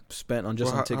like you spent on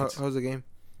just on tickets. How's the game?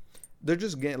 They're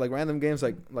just like random games,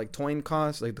 like coin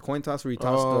toss, like the coin toss where you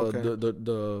toss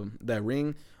that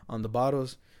ring on the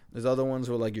bottles. There's other ones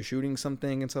where like you're shooting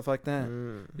something and stuff like that.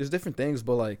 There's different things,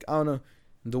 but like I don't know,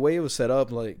 the way it was set up,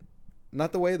 like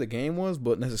not the way the game was,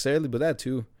 but necessarily, but that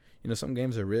too. Some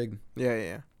games are rigged.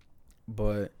 Yeah.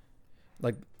 But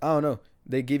like I don't know,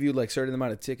 they give you like certain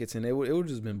amount of tickets, and it would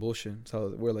just been bullshit.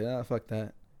 So we're like, fuck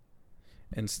that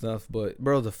and stuff. But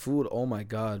bro, the food, oh my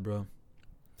god, bro,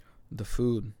 The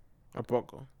food, A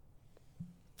poco.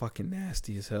 fucking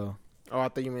nasty as hell. Oh, I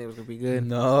thought you meant it was gonna be good.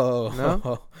 No,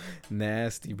 No?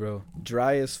 nasty, bro.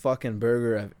 Driest fucking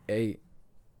burger I've ate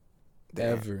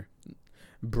Damn. ever.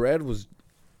 Bread was,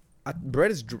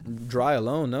 bread is dry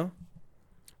alone. No,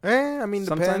 I mean,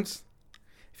 sometimes depends.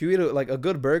 if you eat like a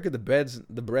good burger, the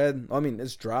bread. I mean,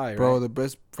 it's dry, Bro, right? the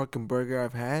best fucking burger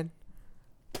I've had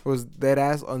was dead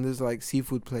ass on this like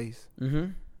seafood place.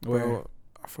 Mm-hmm. Where? Bro,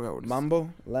 I forgot what it's. Lambo.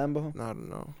 No, I don't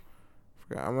know.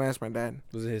 Forgot. I'm gonna ask my dad.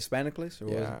 Was it a Hispanic place or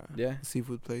was Yeah. it? Yeah.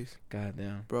 Seafood place. God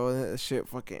damn. Bro, that shit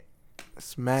fucking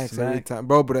smacks Smack. every time.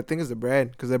 Bro, but I think it's the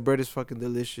bread because that bread is fucking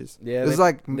delicious. Yeah, it's they,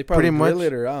 like they probably pretty much, grill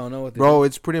it or I don't know what. They bro. do.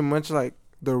 It's pretty much like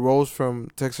the rolls from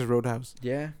Texas Roadhouse.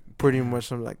 Yeah. Pretty Yeah. much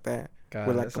something like that. God,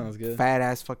 with like that sounds good. fat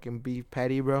ass fucking beef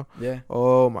patty, bro. Yeah.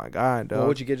 Oh my god, dog. What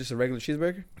would you get? Just a regular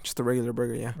cheeseburger? Just a regular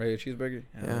burger, yeah. Regular cheeseburger?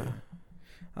 Hell Yeah.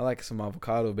 I like some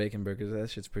avocado bacon burgers. That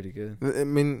shit's pretty good. I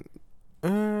mean,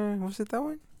 was it that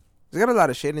one? It's got a lot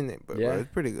of shit in it, but bro, Yeah.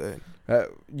 it's pretty good.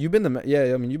 You've been to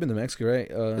yeah. I mean, you've been to Mexico, right?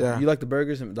 Yeah. You like the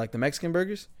burgers and like the Mexican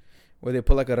burgers, where they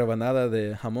put like a rebanada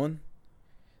de jamón.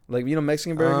 Like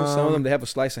Mexican burgers. Some of them they have a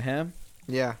slice of ham.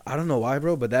 Yeah. I don't know why,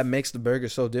 bro, but that makes the burger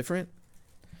so different.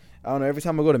 I don't know. Every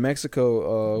time I go to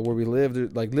Mexico, where we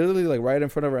live, like literally like right in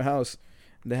front of our house,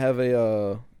 they have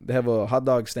a hot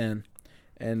dog stand,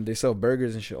 and they sell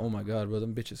burgers and shit. Oh my god, bro,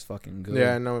 them bitches fucking good.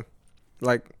 Yeah, I know.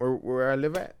 Like where I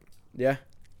live at, Yeah.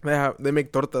 they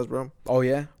make tortas, bro. Oh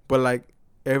yeah. But like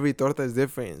every torta is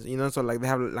different, So like they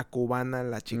have la cubana,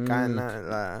 la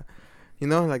chicana,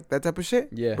 la, like that type of shit.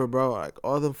 Yeah. But bro, like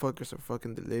all them fuckers are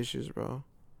fucking delicious, bro.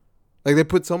 Like they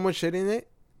put so much shit in it.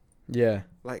 Yeah.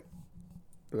 Like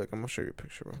I'm gonna show you a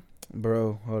picture, bro.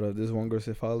 Bro, hold up. This one girl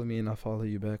said follow me and I'll follow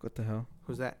you back. What the hell?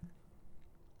 Who's that?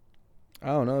 I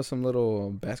don't know. Some little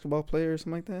basketball player or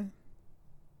something like that.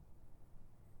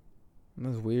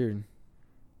 That's weird.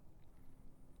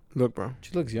 Look, bro.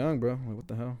 She looks young, bro. Like, what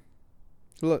the hell?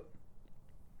 Look.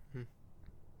 Hmm.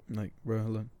 Like, bro,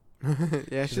 look.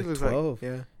 Yeah, She's she like looks 12.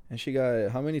 like And she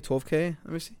got how many? 12K?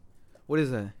 Let me see. What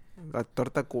is that? la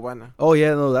torta cubana. Oh, yeah,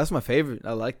 no, that's my favorite.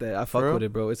 I like that. I fuck real? with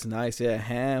it, bro. It's nice. Yeah,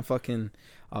 ham, fucking.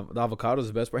 The avocado's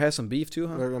the best, bro. It has some beef, too,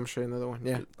 huh? Look, I'm gonna show you another one.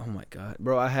 Yeah. Oh, my God.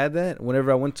 Bro, I had that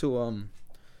whenever I went to,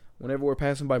 whenever we're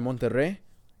passing by Monterrey.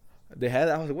 They had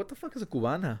it. I was like, what the fuck is a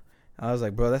cubana? I was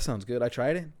like, bro, that sounds good. I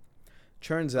tried it.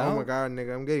 Turns out. Oh my god,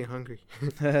 nigga, I'm getting hungry.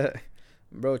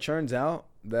 Bro, it turns out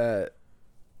that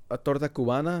a torta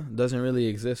cubana doesn't really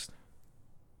exist.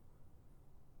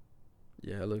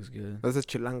 Yeah, it looks good. That's a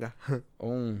chilanga.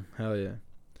 Oh, hell yeah.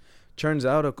 Turns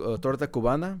out a torta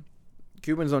cubana,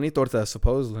 Cubans don't eat tortas,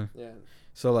 supposedly. Yeah.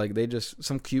 So, like,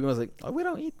 some Cubans like, oh, we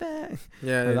don't eat that.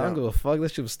 Yeah. And I don't give a fuck. That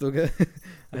shit was still good.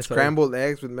 It's scrambled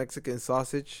eggs with Mexican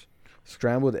sausage.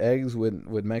 Scrambled eggs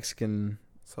with Mexican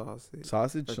Sausage.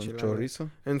 sausage, Or some chilanga. chorizo.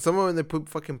 And some of them they put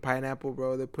fucking pineapple,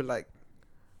 bro. They put like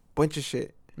bunch of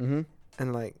shit. Mm-hmm.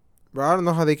 And like, bro, I don't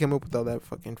know how they came up with all that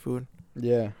fucking food.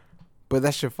 Yeah. But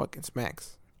that shit fucking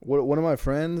smacks. One of my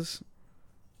friends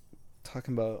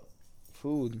talking about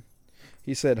food.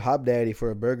 He said Hop Daddy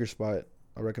for a burger spot.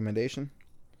 A recommendation?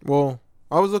 Well,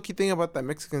 I was lucky thinking about that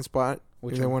Mexican spot.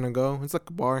 Which If they one? want to go. It's like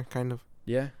a bar, kind of.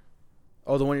 Yeah.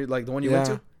 Oh, the one you went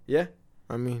to? Yeah.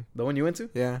 I mean, The one you went to?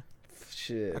 yeah.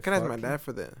 Shit. I can ask fuck my yeah. dad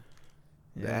for that.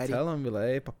 Yeah, Daddy. tell him, be like,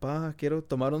 hey, papá, quiero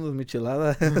tomar unos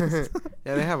micheladas.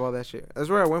 Yeah, they have all that shit. That's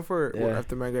where I went for Yeah.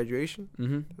 after my graduation.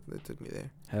 Mm-hmm. They took me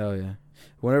there. Hell yeah.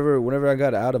 Whenever I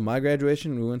got out of my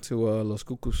graduation, we went to Los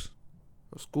Cucos.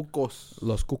 Los Cucos.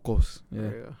 Los Cucos. Yeah.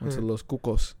 There you go. Went to Los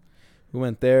Cucos. We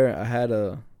went there. I had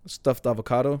a stuffed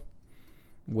avocado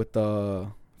with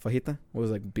fajita. It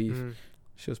was like beef. Mhm.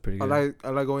 She was pretty I good.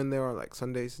 like going there on like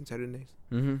Sundays and Saturdays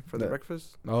Mm-hmm. for the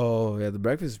breakfast. Oh, yeah. The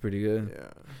breakfast is pretty good,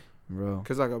 Yeah. bro.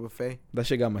 Cause like a buffet, That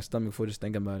shit got my stomach full just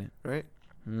thinking about it. right?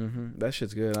 Mm-hmm. That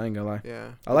shit's good. I ain't gonna lie.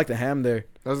 Yeah. I like the ham there.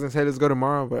 I was gonna say let's go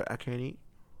tomorrow, but I can't eat.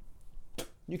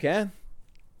 You can.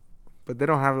 But they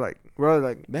don't have like, bro,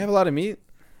 like. They have a lot of meat.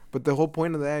 But the whole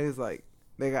point of that is like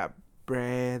they got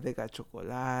bread, they got chocolate,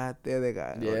 they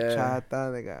got Yeah.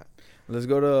 horchata, they got Let's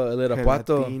go to El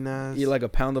Irapuato. gelatinas. Eat like a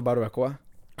pound of barbacoa.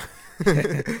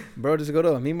 Bro, just go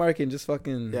to a meat market and just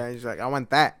fucking Yeah, he's like, I want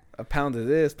that. a pound of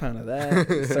this, pound of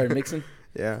that. Start mixing.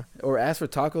 Yeah. Or ask for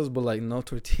tacos, but like no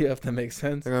tortilla, if that makes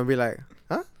sense. They're gonna be like,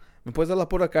 ¿Me puedes dar la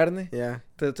pura carne? yeah.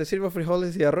 ¿Te sirvo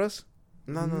frijoles y arroz?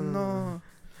 No.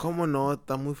 ¿Cómo no?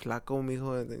 Está muy flaco,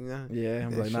 mijo. Yeah. Yeah,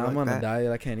 I'm Yeah, like, shit nah, I'm like on a that.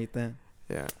 diet. I can't eat that.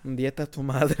 Yeah. Dieta tu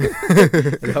madre.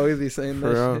 They always be saying For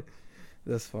that real. shit.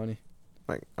 That's funny.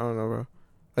 Like, I don't know, bro.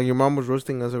 Like your mom was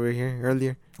roasting us over here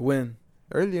earlier. When?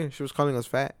 Earlier, she was calling us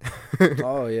fat.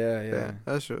 Oh, yeah, yeah.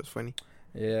 That shit was funny.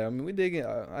 Yeah, I mean, we did get.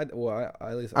 At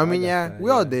least. I mean, got yeah, fat, we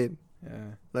all did. Yeah,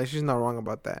 Like, she's not wrong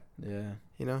about that, yeah,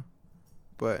 you know?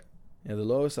 But, yeah. The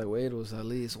lowest I weighed was at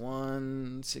least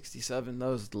 167. That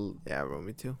was. yeah, bro,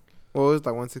 me too. Well, it was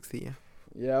like 160, yeah.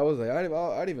 Yeah, I was like, I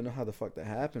don't even know how the fuck that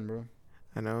happened, bro.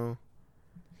 I know.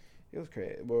 It was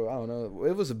crazy, bro. I don't know.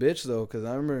 It was a bitch though, cause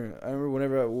I remember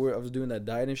whenever I was doing that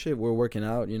diet and shit, we were working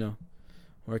out,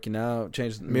 working out,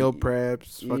 changed Meal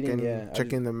preps, eating, fucking yeah, I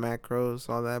checking the macros,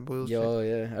 all that bullshit. Yo,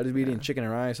 yeah, I just be eating Yeah. chicken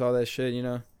and rice, all that shit,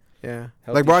 Yeah. Healthy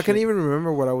Like, bro, I can't shit. even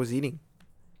remember what I was eating.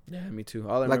 Yeah, me too.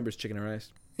 All I Like- remember is chicken and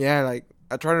rice. Yeah, like,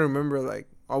 I try to remember, like,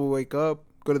 I would wake up,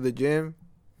 go to the gym,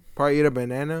 probably eat a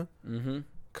banana, Mm-hmm.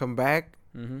 come back,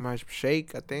 Mm-hmm. my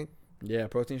shake, I think, Yeah,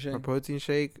 protein shake. my protein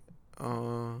shake,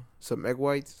 some egg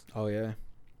whites Oh yeah.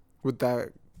 with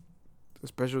that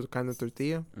special kind of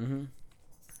tortilla, Mm-hmm.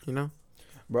 you know?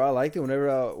 Bro, I liked it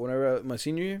whenever my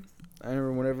senior year. I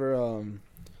remember whenever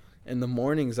in the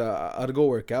mornings I'd go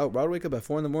work out. Bro, I'd wake up at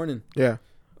 4 in the morning, Yeah.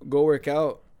 go work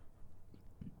out.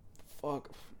 Fuck,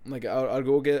 like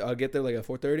I'd get there like at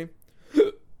 4:30.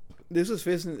 This was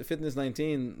Fitness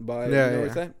 19 by Yeah, you know where yeah.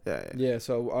 it's at? Yeah, Yeah,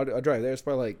 so I'd drive there. It's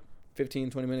probably like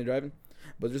 15-20 minute driving,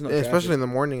 but there's no yeah, traffic. especially in the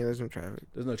morning, there's no traffic.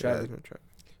 There's no Yeah, traffic. there's no traffic.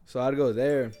 So I'd go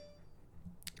there,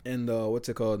 and what's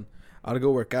it called? I'd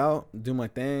go work out, do my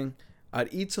thing. I'd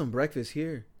eat some breakfast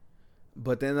here,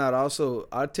 but then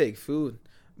I'd take food.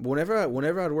 Whenever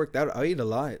I'd worked out, I eat a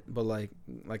lot, but like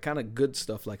kind of good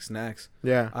stuff like snacks.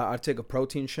 Yeah. I'd take a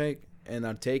protein shake and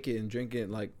I'd take it and drink it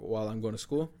like while I'm going to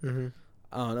school. Mm-hmm.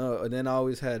 I don't know. And then I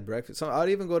always had breakfast. So I'd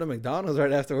even go to McDonald's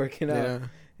right after working out, Yeah.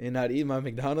 and I'd eat my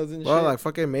McDonald's and Well, shit. like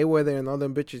fucking Mayweather and all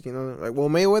them bitches, you know. Like, well,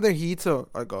 Mayweather, he eats what's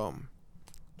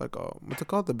it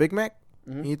called? The Big Mac.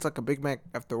 Mhm. He eats like a Big Mac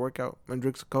after workout and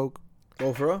drinks a Coke.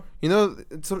 Oh, for real? You know,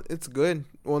 it's good.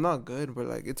 Well, not good, but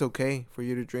like it's okay for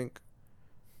you to drink.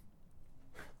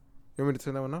 You want me to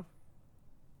turn that one off?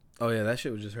 Oh yeah, that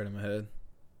shit was just hurting my head.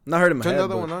 Not hurting my Turn head. the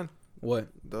other but- one on. What?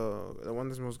 The one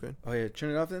that smells good. Oh yeah,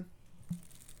 turn it off then.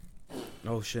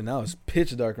 Oh shit! Now it's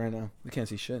pitch dark right now. We can't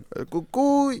see shit.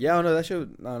 Cuckoo. Yeah, I don't know that shit.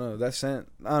 I don't know that scent.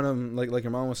 I don't know. Like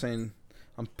your mom was saying,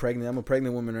 I'm pregnant. I'm a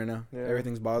pregnant woman right now. Yeah.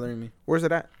 Everything's bothering me. Where's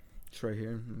it at? It's right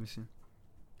here. Let me see.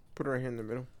 Put it right here in the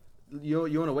middle. You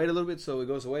want to wait a little bit so it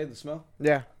goes away the smell?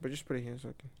 Yeah, but just put it here so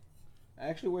I can.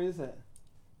 Actually, where is that?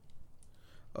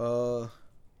 Can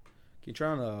you try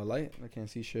on a light? I can't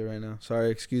see shit right now. Sorry,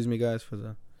 excuse me guys for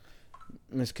the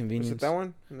misconvenience. Is it that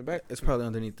one in the back? It's probably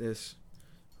underneath this.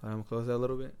 I'm gonna close that a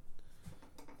little bit.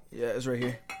 Yeah, it's right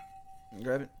here.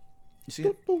 Grab it. You see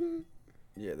it?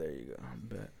 Yeah, there you go. I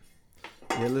bet.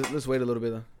 Yeah, let's wait a little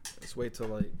bit. Let's wait till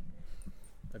like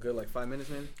a good like 5 minutes,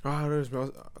 man. Oh, it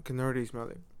smells. I can already smell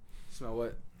it. Smell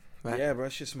what? That. Yeah, bro,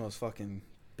 that shit smells fucking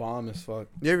bomb as fuck.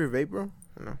 You have your vape, bro?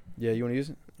 Or no. Yeah, you wanna use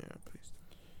it? Yeah, please.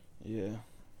 Yeah.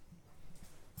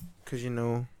 Cause you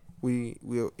know we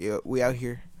out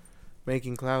here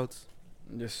making clouds.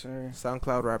 Yes, sir.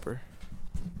 SoundCloud rapper.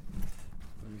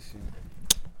 Let me see.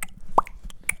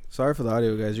 Sorry for the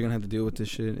audio, guys. You're gonna have to deal with this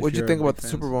shit. What'd you think about the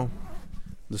Super Bowl?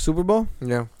 The Super Bowl?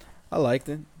 Yeah. I liked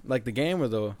it. Like the game or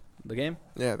the game?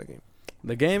 Yeah, the game.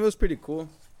 The game was pretty cool.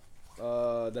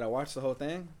 Did I watch the whole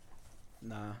thing?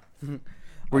 Nah.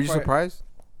 Were you surprised?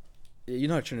 Yeah, you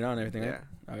know how to turn it on and everything, Yeah. right?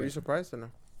 Oh, Were yeah. you surprised or no?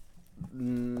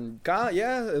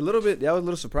 Yeah, a little bit. Yeah, I was a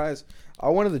little surprised. I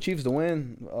wanted the Chiefs to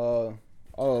win all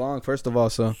along, first of all,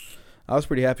 so I was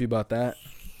pretty happy about that.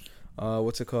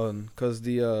 What's it called? Because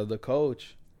the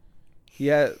coach, he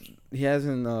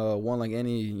hasn't won like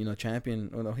any champion.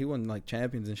 Well, no, he won like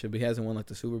champions and shit, but he hasn't won like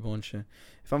the Super Bowl and shit.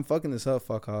 If I'm fucking this up,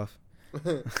 fuck off.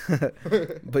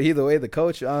 But either way, the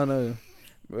coach, I don't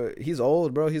know. He's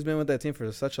old, bro. He's been with that team for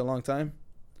such a long time.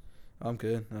 I'm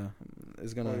good.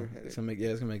 It's gonna make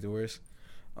it worse.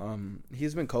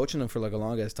 He's been coaching them for like a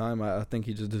long ass time. I think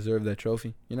he just deserved that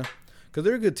trophy, because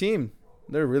they're a good team.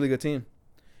 They're a really good team,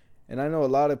 and I know a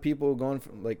lot of people going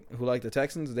from who like the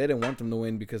Texans. They didn't want them to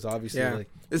win because obviously, Yeah.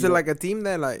 Is it like a team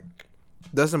that like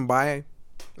doesn't buy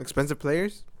expensive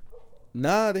players?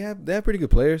 Nah, they have pretty good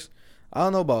players. I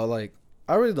don't know about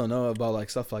I really don't know about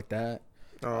stuff like that.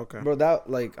 Oh, okay. Bro, that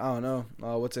I don't know.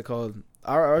 What's it called?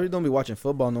 I already don't be watching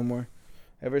football no more.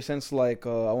 Ever since I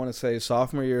want to say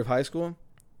sophomore year of high school,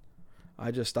 I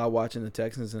just stopped watching the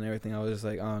Texans and everything. I was just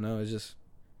like, I don't know. It's just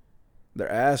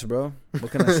they're ass, bro.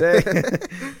 What can I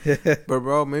say? But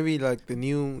bro, maybe like this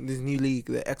new league,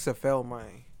 the XFL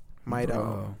might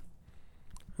Bro.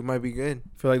 it might be good.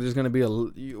 I feel like there's gonna be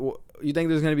you think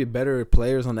there's gonna be better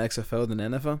players on the XFL than the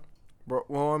NFL? Bro,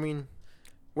 well, I mean,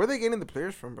 where are they getting the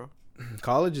players from, bro?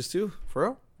 Colleges too. For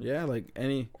real? Yeah, like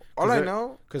any. All I they're-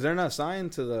 know, Cause they're not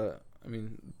signed to the I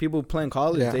mean, people playing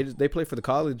college, Yeah. they play for the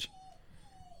college.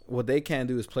 What they can't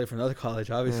do is play for another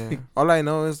college, obviously. Yeah. All I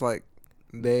know is like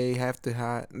they have to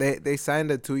have they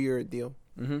signed a 2-year deal,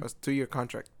 Mm-hmm. a 2-year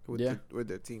contract with Yeah. with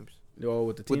their teams, Oh,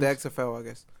 with the with teams. the XFL, I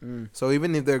guess. Mm. So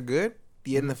even if they're good,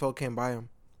 the Mhm. NFL can't buy them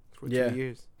for Yeah. 2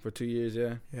 years. For 2 years,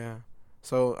 yeah. Yeah.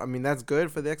 So I mean that's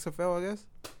good for the XFL, I guess.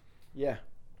 Yeah.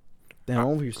 Damn, I'm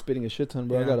over here spitting a shit ton,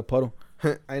 bro. I Yeah. got a puddle.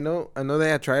 I know they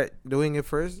had tried doing it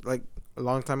first, like a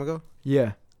long time ago.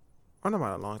 Yeah. Or not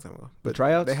about a long time ago, The but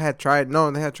tryouts? they had tried.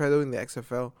 No, they had tried doing the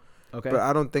XFL, Okay. but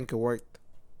I don't think it worked.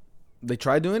 They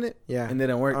tried doing it Yeah, and it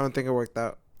didn't work. I don't think it worked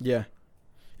out. Yeah.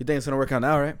 You think it's gonna work out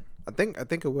now, right? I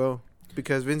think it will,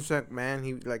 because Vince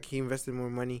McMahon he invested more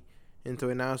money into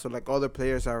it now, so like all the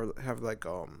players have like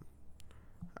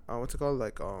what's it called,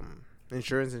 like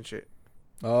insurance and shit.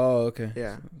 Oh, okay.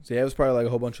 Yeah, So yeah, it was probably like a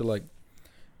whole bunch of like,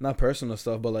 not personal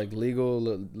stuff, but like legal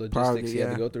logistics Probably, you had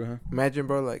yeah. to go through, huh? imagine,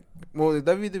 bro. Like, well, the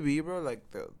WWE, bro, like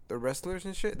the wrestlers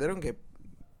and shit, they don't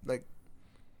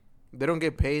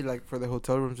get paid like for the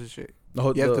hotel rooms and shit. You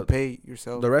have to pay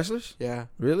yourself. the wrestlers. Yeah,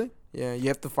 Really? yeah, you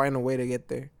have to find a way to get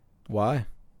there. Why?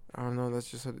 I don't know. That's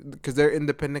just because they're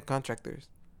independent contractors.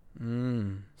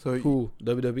 So Who?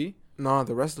 WWE? no,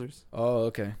 the wrestlers, Oh,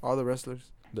 okay. all the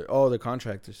wrestlers. They're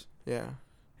contractors. Yeah,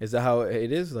 Is that how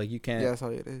it is? Like you can't. yeah, that's how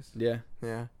it is. Yeah.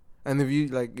 Yeah, and if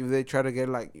they try to get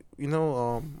like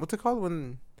what's it called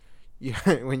when you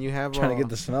when you have Trying to get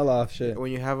the smell off, shit.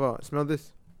 when you have smell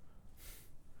this.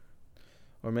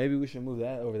 Or maybe we should move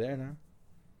that over there now.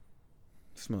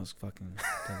 Smells fucking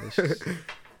delicious.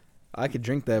 I could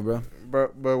drink that, bro.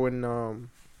 But when the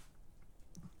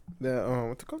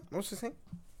what's it called? What's his name?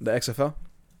 The XFL.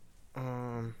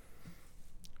 No,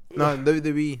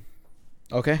 WWE.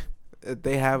 Okay.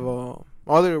 They have all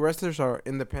the wrestlers are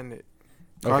independent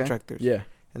Okay. contractors. Yeah.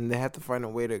 And they have to find a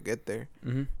way to get there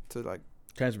Mm-hmm. to like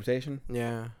Transportation.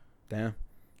 yeah. Damn.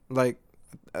 Like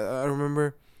I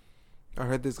remember I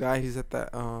heard this guy, he's at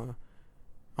that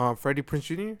Freddie Prinze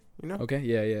Jr., you know? Okay.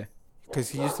 Yeah. Yeah. Cuz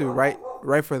he used to write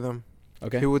for them.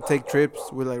 Okay. He would take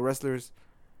trips with like wrestlers.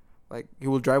 Like he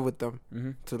would drive with them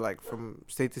Mm-hmm. to like from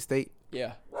state to state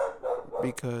Yeah.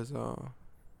 because what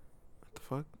the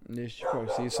fuck? You should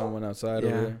probably see someone outside Yeah.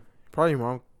 over there. Probably your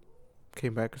mom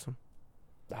came back or something.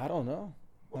 I don't know.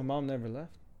 My mom never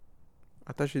left.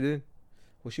 I thought she did.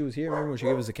 Well, she was here. Remember when she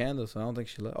gave us the candles? So I don't think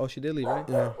she left. Oh, she did leave, right?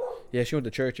 Yeah. Yeah, she went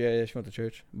to church. Yeah, she went to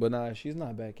church. But nah, she's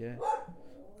not back yet.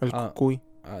 El Cucuy.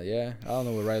 Yeah, I don't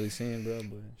know what Riley's saying, bro,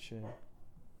 but shit.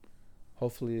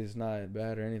 Hopefully it's not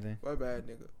bad or anything. My bad,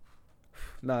 nigga.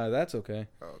 Nah, that's okay.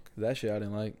 Oh, That shit I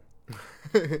didn't like.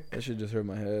 okay. That shit just hurt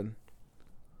my head.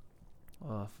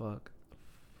 Oh, fuck.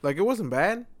 Like it wasn't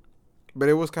bad, but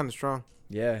it was kind of strong.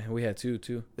 Yeah, we had two,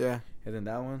 too. Yeah. And then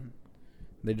that one,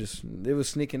 they was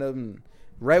sneaking up. And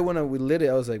right when we lit it,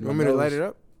 I was like, You want me to light it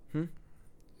up? Hmm?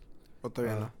 Oh,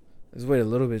 todavía no. Let's wait a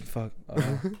little bit. Fuck.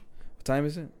 What time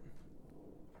is it?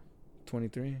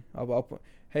 23. I'll put.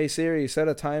 Hey Siri, set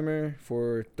a timer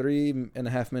for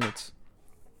 3.5 minutes.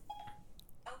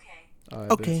 Okay. All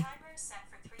right, Okay. bitch. Timer set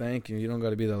for 3 Thank you. You don't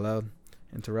gotta be that loud,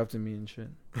 interrupting me and shit.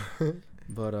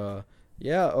 But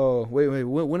yeah. Oh wait.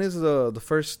 When is the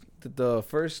first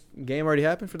game already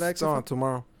happened for the It's on XFL?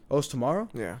 tomorrow. Oh, it's tomorrow.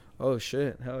 Yeah. Oh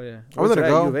shit. Hell yeah. I wanted to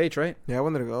go. U of H, right? Yeah, I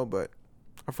wanted to go, but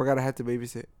I forgot I had to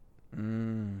babysit.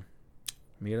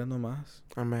 Mira nomás.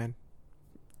 I'm mad.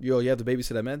 Yo, you have to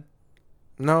babysit at Med?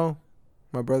 No,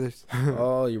 my brothers.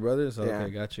 Oh, your brothers? Okay, Yeah.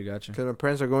 gotcha. Because my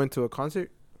parents are going to a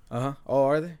concert. Uh-huh. Oh,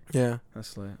 are they? Yeah.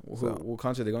 That's like, So- what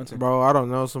concert they going to? Bro, I don't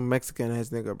know. Some Mexican ass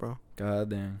nigga, bro. God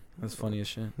dang. That's funny as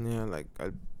shit. Yeah, like,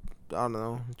 I don't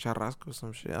know. Charrasco or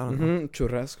some shit. I don't know. Mm-hmm.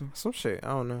 Churrasco. Some shit. I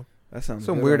don't know. That sounds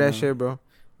Some good weird right ass now. shit, bro.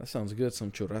 That sounds good.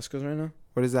 Some churrascos right now.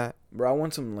 What is that? Bro, I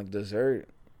want some, like, dessert.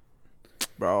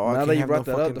 Bro, I Now can't that you have brought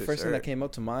no that up, fucking the first thing that dessert. came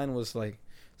up to mind was, like,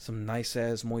 some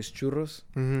nice-ass moist churros.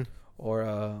 Mm-hmm. Or,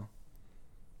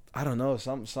 I don't know.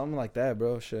 Something like that,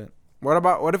 bro. Shit.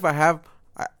 What if I have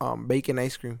bacon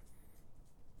ice cream?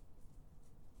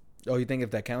 Oh, you think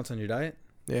if that counts on your diet?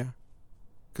 Yeah.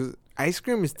 Because ice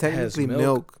cream is has technically milk.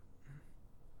 milk.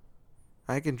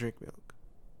 I can drink milk.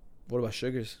 What about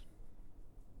sugars?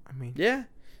 I mean, Yeah.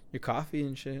 Your coffee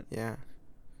and shit. yeah,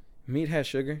 Meat has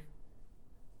sugar.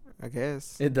 I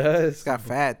guess. It does. It's got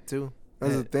fat, too.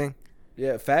 That's the thing.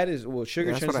 Yeah, fat is... Well, sugar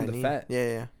Yeah, that's turns what I into need. fat. Yeah,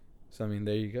 yeah. So, I mean,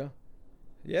 there you go.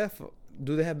 Yeah.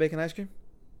 Do they have bacon ice cream?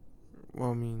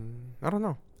 Well, I mean, I don't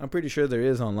know. I'm pretty sure there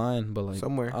is online, but, like...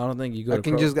 Somewhere. I don't think you go I to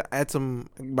can Pro. just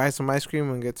buy some ice cream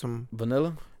and get some,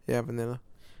 Vanilla? yeah, vanilla.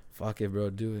 Fuck it, bro.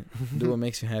 Do it. Do what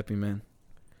makes you happy, man.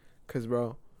 Cause,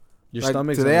 bro, Your like,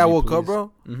 stomach's today gonna I be woke up, pleased.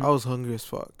 bro. Mhm. I was hungry as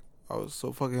fuck. I was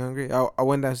so fucking hungry. I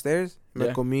went downstairs. Me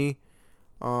Yeah. comí,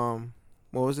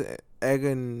 what was it? Egg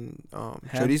and Ham?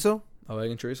 chorizo. Oh,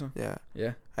 egg and chorizo. Yeah.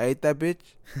 Yeah. I ate that bitch,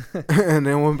 and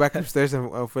then went back upstairs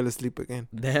and I fell asleep again.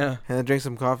 Damn. And I drank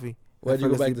some coffee. Why'd I you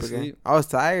go fell back to again. sleep? I was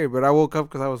tired, but I woke up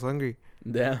because I was hungry.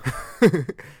 Damn.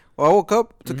 Well, I woke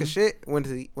up, took a Mhm. shit, went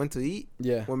to eat,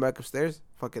 Yeah. went back upstairs,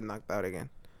 fucking knocked out again.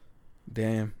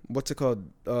 Damn. What's it called?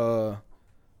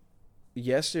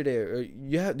 Yesterday,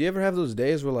 do you ever have those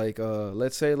days where like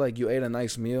let's say like you ate a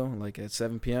nice meal like at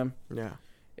 7 p.m. Yeah.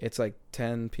 It's like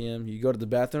 10 p.m. You go to the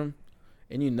bathroom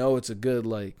and you know it's a good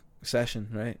like session,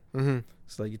 right? Mm-hmm.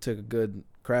 It's like you took a good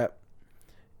crap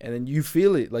and then you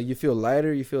feel it, like you feel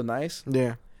lighter, you feel nice.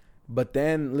 Yeah. But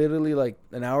then literally like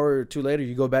an hour or two later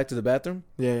you go back to the bathroom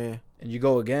Yeah. and you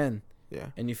go again Yeah.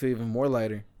 and you feel even more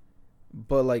lighter.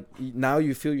 But like now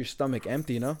you feel your stomach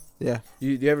empty, you know? Yeah.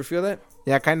 You ever feel that?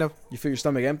 Yeah. Kind of. You feel your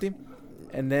stomach empty?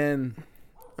 And then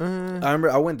I Uh remember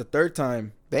I went the third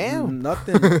time. Damn.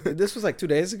 Nothing. This was like 2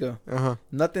 days ago. huh.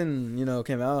 Nothing,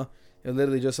 came out. It was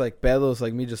literally just like pedos,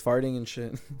 like me just farting and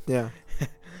shit. Yeah.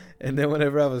 And then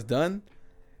whenever I was done,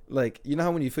 like, you know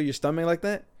how when you feel your stomach like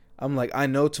that? I'm like, I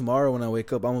know tomorrow when I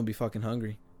wake up, I'm going to be fucking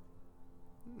hungry.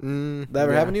 That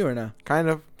ever happened to you or not? Kind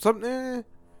of. Something.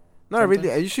 Not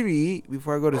really. I usually eat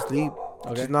before I go to sleep,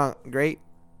 which Okay. is not great.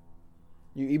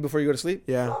 You eat before you go to sleep?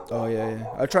 Yeah. Oh, yeah.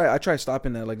 I tried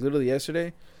stopping that. Like, literally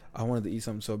yesterday, I wanted to eat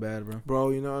something so bad, bro. Bro,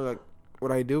 like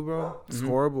what I do, bro. It's Mhm.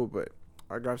 horrible, but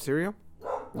I grab cereal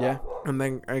Yeah. and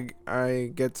then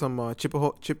I get some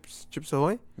chips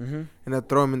ahoy, Mm-hmm. and I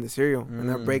throw them in the cereal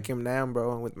and I Mm. break them down,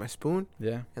 bro, with my spoon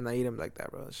Yeah. and I eat them like that,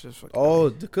 bro. It's just fucking Oh,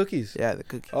 amazing. the cookies. Yeah, the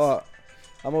cookies. Oh,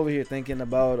 I'm over here thinking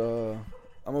about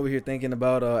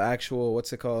actual,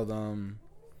 what's it called?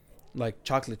 Like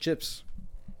chocolate chips.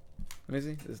 Let me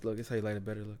see. This look. This how you light it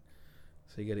better. Look.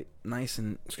 So you get it nice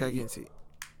and This guy can't see.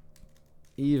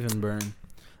 even burn.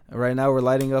 And right now we're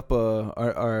lighting up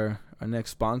our next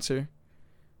sponsor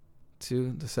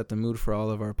to set the mood for all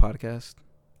of our podcasts.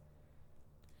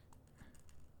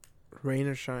 Rain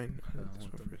or shine.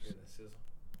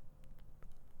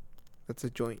 That's a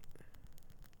joint.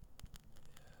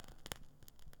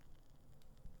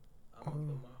 I'm gonna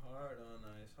put my heart on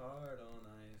ice,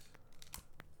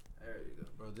 There you go,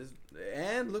 bro.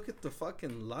 And look at the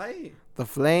fucking light. The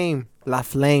flame. La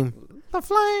flame. The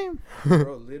flame.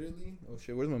 Bro, literally. Oh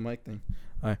shit, where's my mic thing?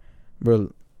 Alright,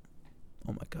 bro.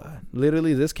 Oh my god.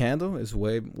 Literally, this candle is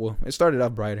it started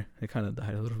off brighter. It kind of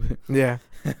died a little bit. Yeah.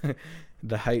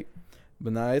 The height.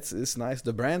 But nah, it's nice.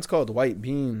 The brand's called White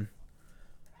Bean.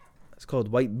 It's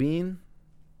called White Bean.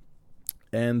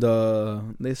 And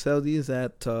they sell these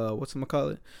at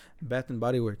whatchamacallit? Bath and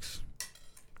Body Works.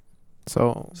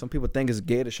 So Some people think it's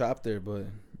gay to shop there, but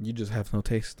you just have no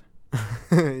taste.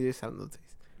 you just have no taste.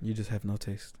 You just have no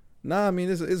taste. Nah, I mean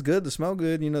it's good to smell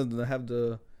good. To have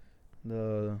the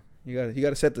you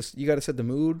gotta set the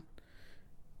mood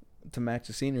to match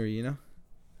the scenery. You know.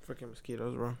 Freaking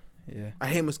mosquitoes, bro. Yeah. I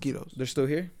hate mosquitoes. They're still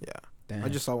here. Yeah. Damn. I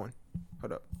just saw one.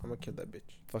 Hold up. I'm gonna kill that bitch.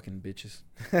 fucking bitches.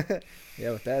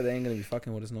 Yeah, with that they ain't gonna be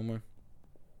fucking with us no more.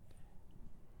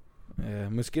 Yeah,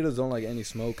 mosquitoes don't like any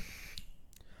smoke.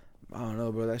 I don't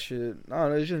know, bro. That shit. I don't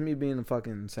know. It's just me being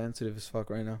fucking sensitive as fuck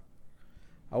right now.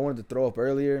 I wanted to throw up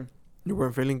earlier. You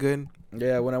weren't feeling good?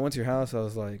 Yeah, when I went to your house, I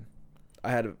was like, I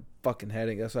had a fucking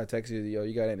headache. That's why I texted you. Yo,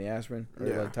 you got any aspirin? Or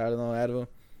Yeah. like Tylenol, Advil?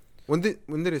 When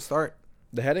did it start?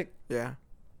 The headache? Yeah.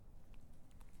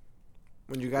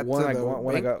 When you got when to I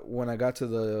the bank? when I got to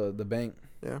the bank.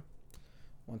 Yeah.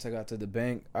 Once I got to the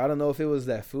bank, I don't know if it was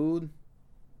that food.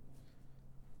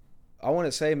 I want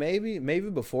to say maybe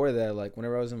before that, like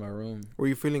whenever I was in my room. Were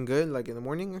you feeling good, like in the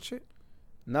morning and shit?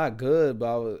 Not good,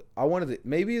 but I wanted to.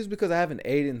 Maybe it's because I haven't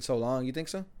ate in so long. You think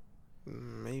so?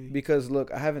 Maybe. Because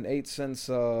look, I haven't ate since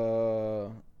I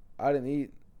didn't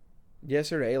eat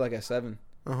yesterday. I ate like at 7.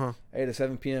 Uh-huh. I ate at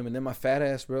 7 p.m. and then my fat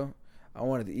ass, bro. I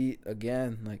wanted to eat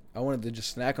again. Like I wanted to just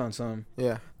snack on something.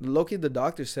 Yeah. Low-key, the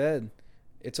doctor said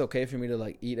it's okay for me to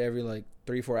like eat every like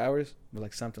 3-4 hours, but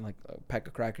like something like a pack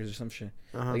of crackers or some shit.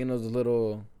 Uh-huh. Like the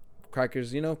little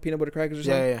crackers, peanut butter crackers or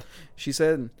Yeah, something. yeah. She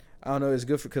said, I don't know, it's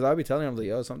good for, because I'll be telling her, I'm like,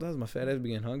 yo, sometimes my fat ass be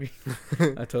getting hungry.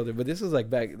 I told her, but this was like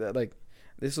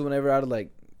this is whenever I'd like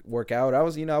work out. I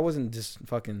was, I wasn't just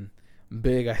fucking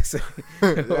big, I say,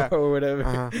 Yeah. or whatever.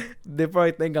 Uh-huh. They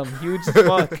probably think I'm huge as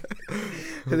fuck.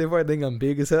 They probably think I'm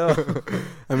big as hell.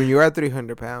 I mean, you're at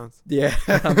 300 pounds. Yeah,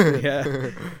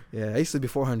 yeah. I used to be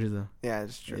 400 though. Yeah,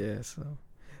 that's true. Yeah, so,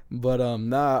 but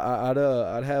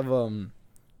I'd have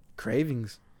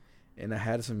cravings, and I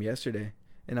had some yesterday,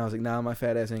 and I was like, nah, my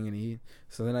fat ass ain't gonna eat.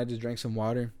 So then I just drank some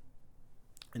water,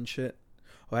 and shit.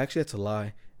 Oh, actually, that's a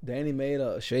lie. Danny made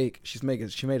a shake. She made a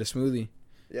smoothie.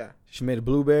 Yeah. She made a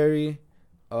blueberry,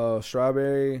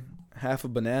 strawberry, half a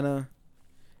banana,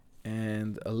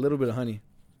 and a little bit of honey.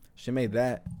 She made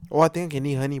that. Oh, I think I can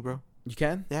eat honey, bro. You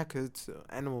can? Yeah, cause it's an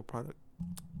animal product.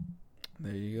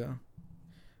 There you go.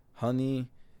 Honey.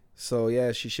 So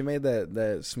yeah, she made that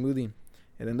smoothie,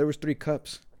 and then there was 3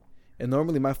 cups, and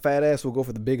normally my fat ass will go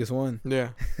for the biggest one, Yeah.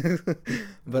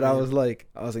 but I was like,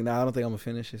 nah, I don't think I'm gonna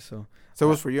finish it. So So it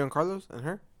was for you and Carlos and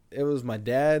her? it was my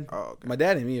dad, Oh, okay. my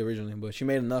dad and me originally, but she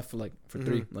made enough for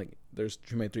 3. Mhm. Like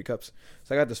she made 3 cups,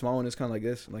 so I got the small one. It's kind of like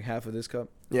this, like half of this cup.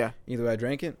 Yeah. Either way, I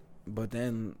drank it, but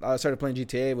then I started playing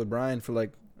GTA with Brian for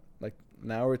like an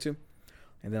hour or 2,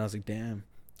 and then I was like, damn,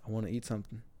 I want to eat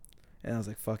something. And I was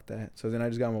like, fuck that. So then I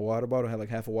just got my water bottle. I had like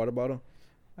half a water bottle.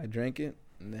 I drank it,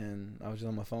 and then I was just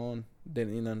on my phone.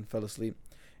 Didn't eat nothing, fell asleep.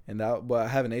 But I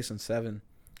have an ace on 7.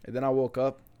 And then I woke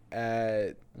up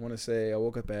at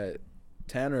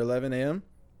 10 or 11 a.m.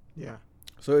 Yeah.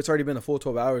 So it's already been a full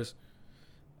 12 hours.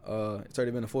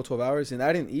 And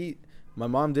I didn't eat. My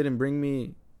mom didn't bring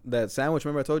me that sandwich.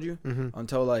 Remember I told you? Mm-hmm.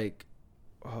 Until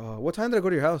what time did I go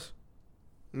to your house?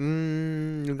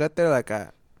 You got there like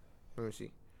at, let me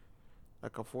see,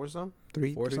 like a 4 some?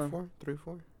 3, 4 3, some? 4? 3,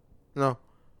 4? No.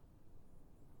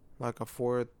 Like a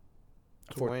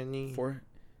 4:20. 4.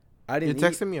 I You didn't eat.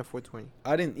 texted me at 4:20.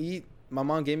 I didn't eat. My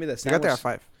mom gave me that You sandwich. got there at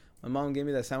 5. My mom gave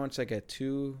me that sandwich like at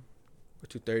 2 or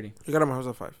 2:30. You got at my house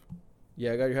at 5.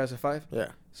 Yeah, I got your house at 5.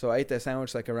 Yeah. So I ate that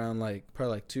sandwich like around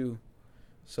probably 2.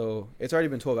 So it's already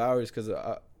been 12 hours because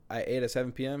I ate at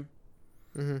 7 p.m.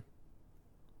 Mm-hmm.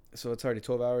 So it's already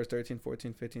 12 hours, 13,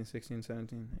 14, 15, 16,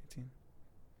 17, 18.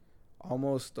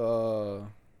 Almost the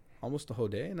whole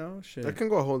day, no? Shit. I can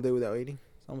go a whole day without eating.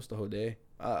 It's almost the whole day.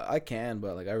 I can,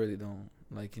 but I really don't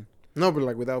like it. No, but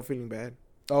like without feeling bad.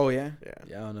 Oh, yeah? Yeah.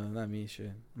 Yeah, I don't know. Not me,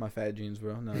 shit. My fat jeans,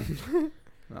 bro. No.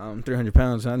 I'm 300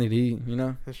 pounds. So I need to eat, you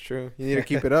know? That's true. You need to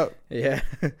keep it up. Yeah.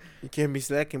 You can't be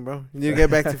slacking, bro. You need to get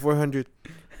back to 400.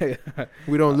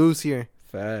 We don't lose here.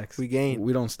 Facts. We gain.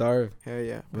 We don't starve. Hell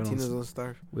yeah. We don't Latinos don't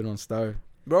starve. We don't starve.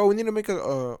 Bro, we need to make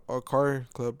a car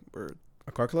club. Or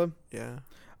A car club? yeah.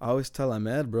 I always tell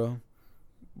Ahmed, bro.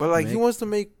 But like he Make- wants to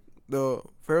make the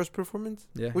Ferris performance,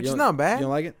 Yeah. which You is don't- not bad. You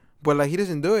don't like it? But like he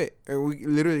doesn't do it, and we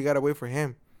literally gotta wait for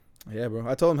him. Yeah, bro.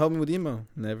 I told him help me with emo.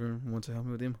 Never wants to help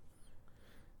me with emo.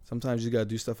 Sometimes you gotta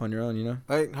do stuff on your own, you know.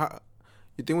 Like,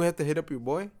 you think we have to hit up your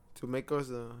boy to make us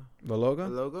The the logo.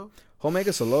 logo? He'll make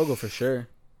us a logo for sure.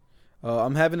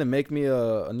 I'm having to make me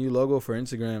a new logo for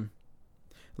Instagram.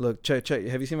 Look, check.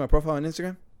 Have you seen my profile on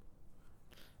Instagram?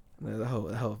 That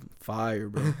whole fire,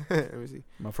 bro. Let me see.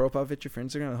 My profile picture for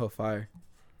Instagram, that whole fire.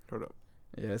 Hold up.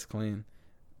 Yeah, it's clean.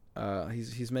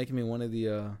 He's making me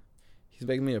he's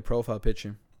making me a profile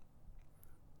picture.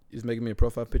 He's making me a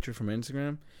profile picture from Instagram,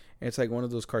 and it's like one of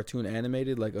those cartoon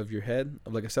animated, like of your head,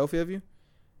 of like a selfie of you.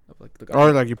 Of like, look, Oh,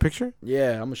 like your picture?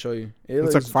 yeah, I'm gonna show you.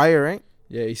 It's like fire, right?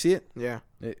 yeah, you see it? Yeah.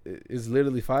 It's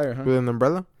literally fire, huh? With an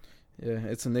umbrella. Yeah,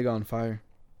 it's a nigga on fire.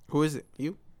 Who is it?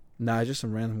 You? Nah, just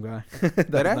some random guy. That's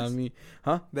Deadass? not me.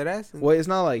 That ass? Well, it's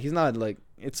not like he's not like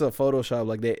it's a Photoshop.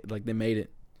 Like they made it.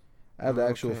 I have the Oh,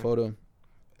 actual okay. photo.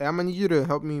 Hey, I'm gonna need you to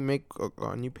help me make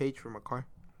a new page for my car.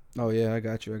 Oh yeah, I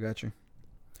got you.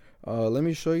 Let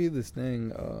me show you this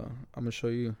thing. I'm gonna show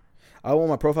you. I want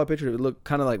my profile picture to look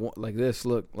kind of like this.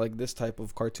 Look like this type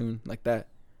of cartoon, like that.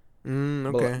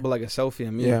 Okay. But like a selfie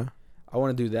of me. Yeah. I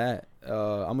want to do that.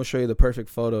 I'm gonna show you the perfect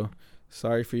photo.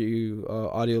 Sorry for you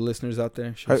audio listeners out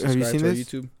there. Should Have you subscribe seen to our this?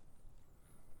 YouTube.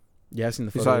 Yeah, I seen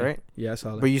the You photo. saw it, right? Yeah, I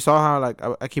saw that. But you saw how like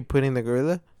I keep putting the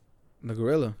gorilla? The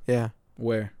gorilla. Yeah.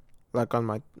 Where? Like on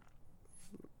my,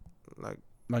 like,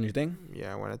 On your thing?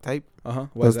 yeah, when I type. Why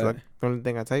is That's that? like the only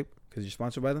thing I type. Because you're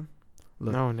sponsored by them?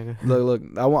 Look. No, nigga. Look.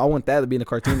 I want that to be in a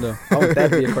cartoon though. I want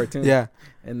that to be a cartoon. Yeah.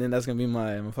 And then that's gonna be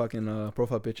my fucking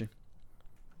profile picture.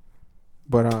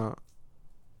 But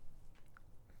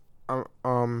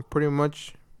pretty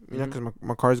much, you know, 'cause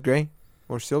my car's gray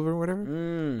or silver or whatever.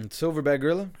 Silverback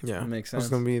gorilla. Yeah, That makes sense.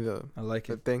 that's gonna be the I like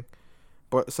it. thing.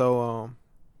 But so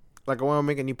like I want to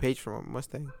make a new page for my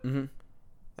Mustang, Mm-hmm.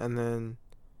 and then,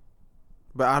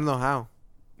 but I don't know how.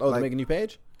 Oh, Like- to make a new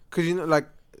page? 'Cause you know, like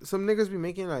some niggas be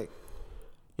making like,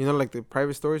 you know, like the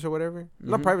private stories or whatever.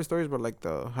 Not Mhm. private stories, but like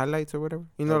the highlights or whatever.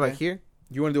 You know, like Okay. here,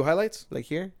 You want to do highlights? like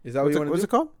here. Is that what you want to What's do? it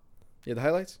called? Yeah, the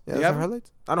highlights. Yeah, you that's have the them?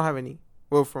 highlights. I don't have any.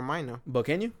 Well, for mine, no. But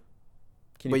can you?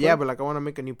 But yeah, but like I want to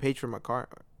make a new page for my car.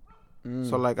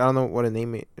 So like I don't know what to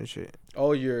name it and shit.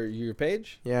 Oh, your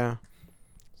page? Yeah,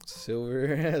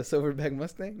 Silverback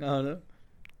Mustang? I don't know.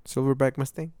 Silverback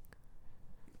Mustang.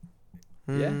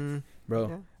 Yeah. Mm, Bro,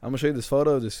 yeah. I'm gonna show you this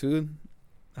photo of this food.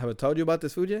 Have I told you about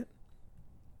this food yet?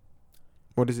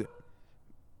 What is it?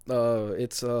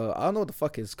 It's I don't know what the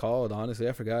fuck it's called. Honestly,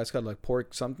 I forgot. It's got like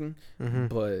pork something. Mm-hmm.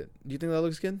 But do you think that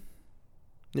looks good?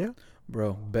 Yeah.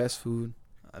 Bro, best food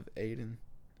I've eaten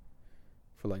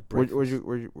for like Where'd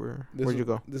breakfast. you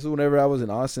go? This is whenever I was in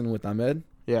Austin with Ahmed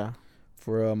Yeah.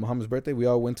 for Muhammad's birthday. We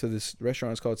all went to this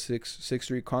restaurant. It's called Sixth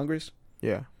Street Congress.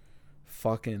 Yeah.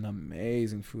 Fucking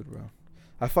amazing food, bro.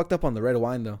 I fucked up on the red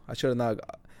wine though. I should have not.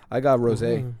 I got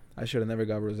rosé. Ooh. I should have never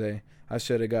got rosé. I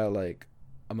should have got like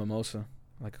a mimosa,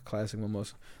 like a classic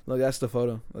mimosa. Look, that's the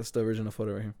photo. That's the original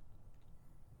photo right here.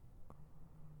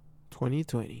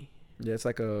 2020. Yeah, it's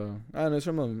like a. I don't know. It's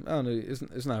from. I don't know.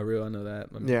 It's not real. I know that.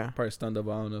 I'm Yeah. probably stunned up.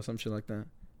 I don't know. Some shit like that.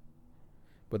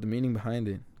 But the meaning behind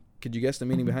it. Could you guess the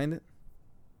meaning behind it?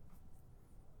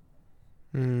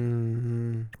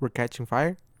 We're catching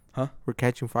fire. Huh? We're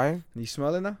catching fire. Can you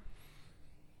smell it now?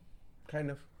 Kind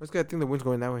of. Let's get. I think the wind's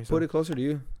going that way. So. Put it closer to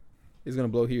you. It's gonna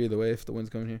blow here either way if the wind's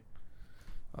coming here.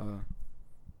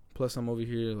 Plus I'm over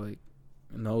here like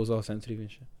nose all sensitive and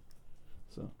shit.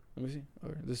 So let me see.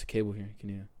 Or there's a cable here. Can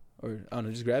you? Or I don't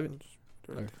know. Just grab it.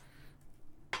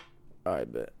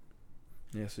 Alright, bet.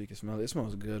 Yeah, so you can smell it. It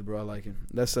smells good, bro. I like it.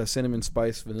 That's cinnamon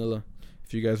spice vanilla.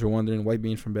 If you guys are wondering, White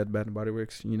Bean from Bed Bath and Body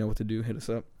Works. You know what to do. Hit us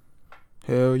up.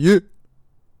 Hell yeah.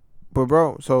 But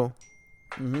bro, so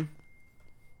Mm-hmm.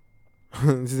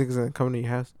 this nigga's gonna come to your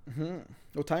house. Mm-hmm.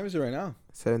 What time is it right now?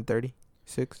 7:30,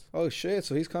 6. Oh shit!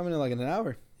 So he's coming in like in an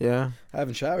hour. Yeah. I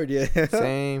haven't showered yet.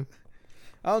 Same.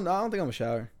 I don't know. I don't think I'm gonna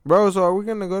shower, Bro, so are we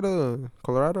gonna go to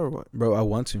Colorado or what? bro. I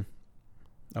want to.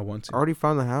 I You already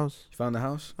found the house. found the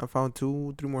house? I found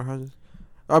 2, 3 more houses.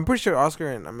 I'm pretty sure Oscar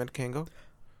and Ahmed can go.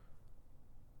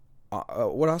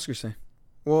 What Oscar say?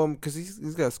 Well, cause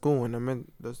he's got school and Ahmed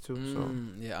does too.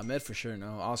 Yeah, Ahmed for sure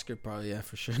no. Oscar probably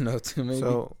for sure no too. Maybe.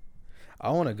 So I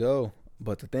want to go,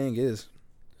 but the thing is,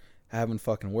 I haven't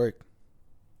fucking worked,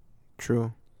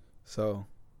 true. so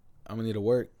I'm gonna need to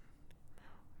work.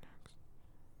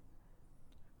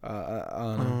 I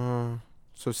don't know.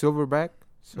 So Silverback,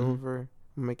 Silver.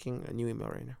 I'm making a new email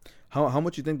right now. How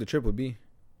much you think the trip would be?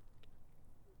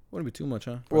 Wouldn't be too much,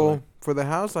 huh? Well, Probably. for the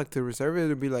house, like to reserve it,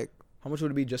 it'd be like How much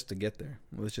would it be just to get there?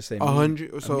 Let's just say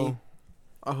 100. So me.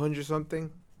 100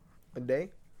 something a day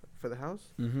for the house.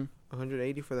 Mm-hmm.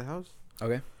 180 for the house.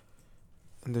 Okay.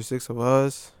 And there's 6 of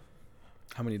us.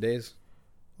 How many days?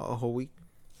 A whole week.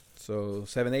 So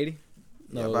 780?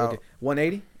 Yeah, about- okay.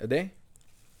 180 a day?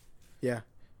 Yeah.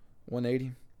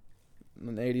 180.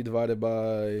 180 divided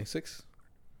by 6?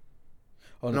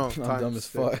 Oh, no. No, I'm dumb times as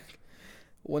fuck.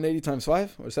 180 times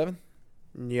 5 or 7?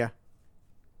 Yeah.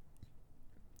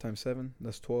 Times 7.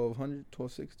 That's 1,200.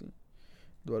 1,260.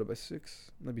 Divided by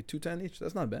 6. That'd be 210 each.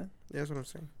 That's not bad. Yeah, that's what I'm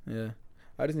saying. Yeah.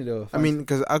 I just need to. I mean,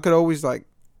 because I could always like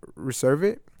reserve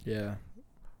it. Yeah.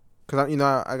 Because I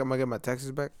got to get my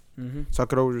taxes back. Mm-hmm. So I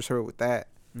could always reserve it with that.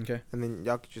 Okay. And then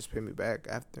y'all could just pay me back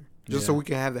after. Just so Yeah. we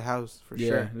can have the house for Yeah.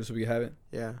 sure. Just so we have it.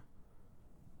 Yeah.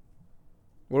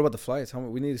 What about the flights?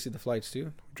 We need to see the flights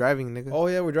too. Driving, nigga. Oh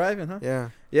yeah, we're driving, huh?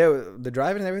 Yeah. Yeah, the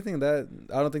driving and everything. That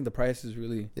I don't think the prices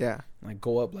really Yeah. like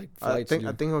go up like I flights.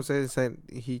 think do. Jose said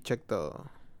he checked the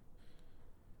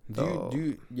Do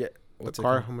you yeah? What's it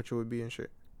car, called? how much it would be and shit.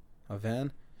 A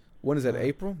van? When is that? Yeah.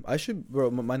 April? I should, bro.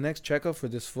 My next checkup for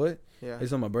this foot Yeah.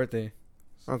 is on my birthday,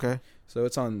 Okay. so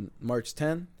it's on March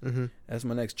 10. Mm-hmm. That's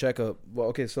my next checkup. Well,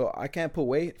 okay, so I can't put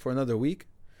weight for another week.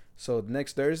 So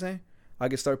next Thursday, I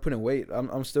can start putting weight.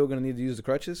 I'm still gonna need to use the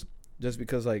crutches, just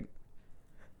because like,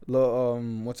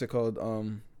 what's it called?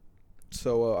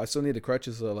 So I still need the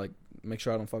crutches to like make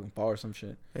sure I don't fucking fall or some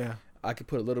shit. Yeah. I could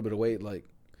put a little bit of weight, like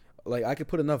I could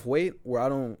put enough weight where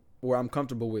I'm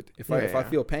comfortable with. If I Yeah.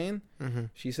 feel pain, Mm-hmm.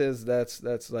 she says that's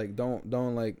like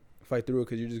don't like fight through it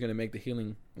because you're just gonna make the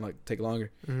healing like take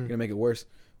longer. You're Mm-hmm. gonna make it worse.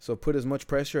 So put as much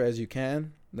pressure as you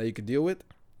can that you could deal with.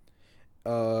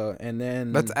 And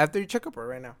then That's after your checkup or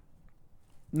right now?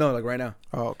 no, like right now.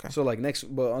 Oh, okay. So like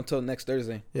until next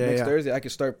Thursday. Yeah, next yeah. Thursday I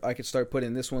could start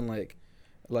putting this one like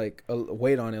a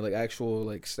weight on it, like actual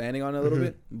like standing on it a little Mhm.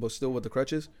 bit, but still with the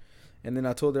crutches. And then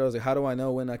I told her, I was like, how do I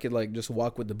know when I could like just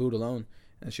walk with the boot alone?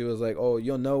 And she was like, oh,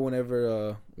 you'll know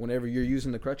whenever you're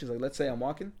using the crutches. Like let's say I'm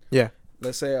walking. Yeah.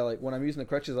 Let's say when I'm using the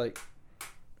crutches like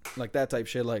that type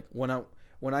shit. Like when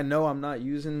I know I'm not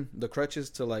using the crutches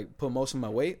to like put most of my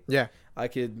weight, Yeah. I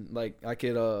could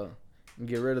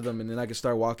get rid of them and then I could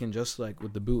start walking just like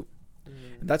with the boot.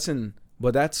 That's I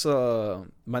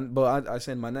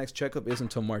said my next checkup is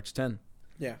until March 10.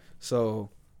 Yeah. So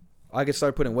I could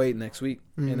start putting weight next week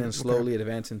and then Okay. slowly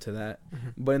advance into that.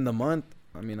 Mhm. But in the month,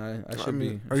 I mean, I should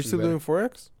be. Are you still doing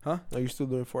Forex? Huh? Are you still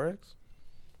doing Forex?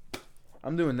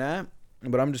 I'm doing that,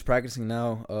 but I'm just practicing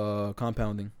now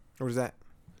compounding. What is that?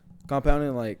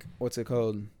 Compounding, like, what's it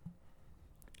called?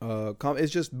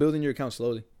 It's just building your account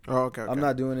slowly. Oh, okay. I'm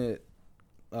not doing it.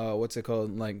 What's it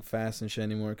called? Like fast and shit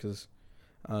anymore, because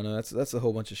I don't know. That's a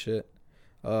whole bunch of shit.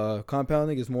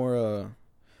 Compounding is more.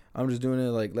 I'm just doing it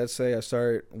like, let's say I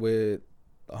start with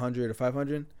 100 or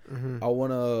 500. Mm-hmm. I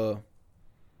wanna.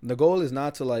 The goal is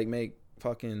not to like make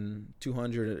fucking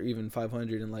 200 or even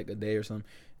 500 in like a day or something.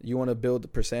 You want to build the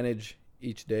percentage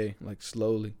each day, like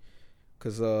slowly,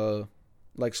 because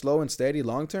like slow and steady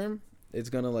long term, it's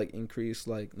gonna like increase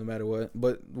like no matter what.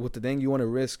 But with the thing, you want to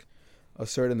risk a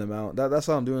certain amount. That's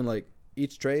how I'm doing. Like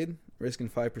each trade, risking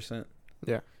 5%.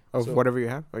 Of So- whatever you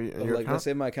have, or Of, your like, account. let's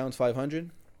say my account's 500.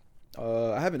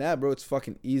 I have an app, bro. It's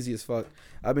fucking easy as fuck.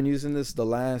 I've been using this the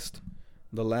last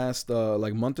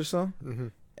like month or so, Mm-hmm.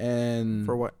 and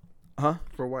For what? huh?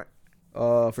 For what?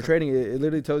 For trading, it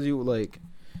literally tells you like,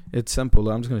 it's simple.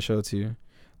 I'm just gonna show it to you.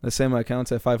 Let's say my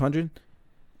account's at 500.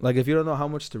 Like if you don't know how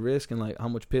much to risk and like how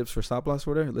much pips for stop loss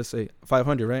or whatever, let's say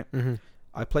 500, right? Mm-hmm.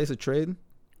 I place a trade.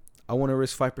 I want to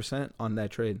risk 5% on that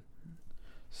trade.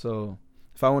 So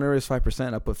if I want to risk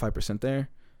 5%, I put 5% there.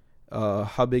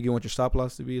 How big you want your stop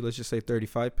loss to be? Let's just say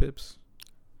 35 pips.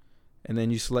 And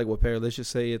then you select what pair. Let's just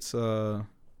say it's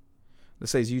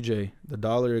let's say it's UJ, the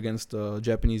dollar against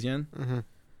Japanese yen. Mm-hmm.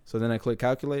 So then I click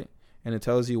calculate, and it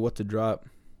tells you what to drop.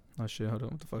 Oh shit! Hold on,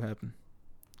 what the fuck happened?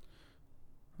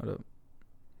 Hold up.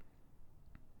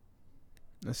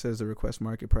 It says the request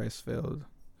market price failed.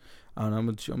 I don't know. I'm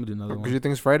gonna do another Because one. you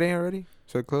think it's Friday already,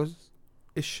 so it closes.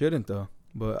 It shouldn't though.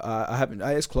 But I haven't.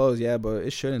 It's closed, yeah. But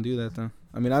it shouldn't do that though.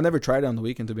 I mean, I never tried it on the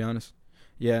weekend, to be honest.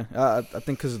 Yeah, I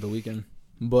think because of the weekend.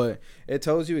 But it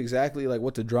tells you exactly like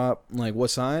what to drop, like what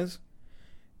size.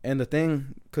 And the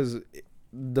thing, because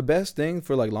the best thing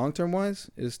for like long term wise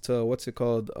is to, what's it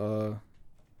called?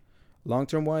 Long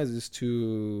term wise is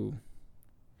to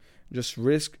just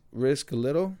risk a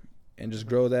little and just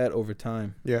grow that over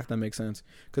time. Yeah. If that makes sense.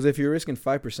 Because if you're risking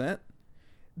 5%,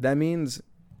 that means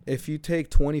if you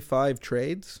take 25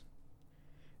 trades,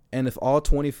 and if all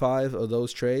 25 of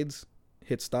those trades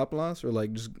hit stop loss or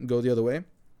like just go the other way,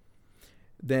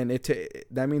 then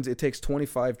that means it takes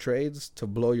 25 trades to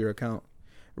blow your account,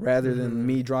 rather than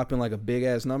me dropping like a big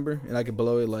ass number and I could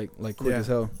blow it like quick as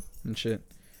hell and shit.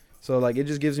 So like it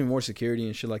just gives me more security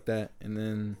and shit like that. And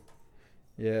then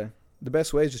yeah, the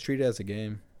best way is just treat it as a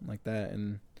game like that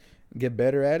and get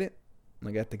better at it,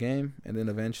 like at the game, and then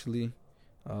eventually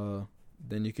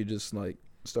then you could just like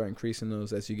start increasing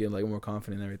those as you get like more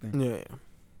confident and everything. Yeah.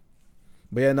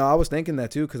 But yeah, no, I was thinking that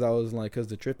too, because I was like, because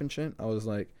the trip and shit, I was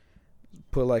like,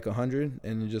 put like 100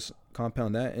 and just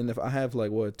compound that. And if I have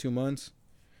like 2 months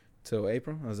till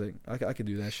April, I was like, I could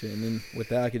do that shit. And then with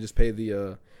that, I could just pay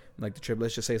the like the trip.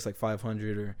 Let's just say it's like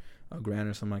 500 or $1,000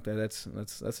 or something like that.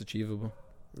 That's achievable.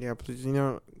 Yeah, please,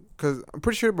 because I'm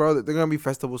pretty sure, bro, that they're gonna be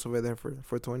festivals over there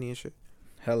for 20 and shit.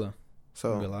 Hella.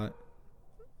 Gonna be a So, lot.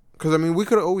 because I mean, we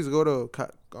could always go to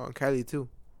Cali too.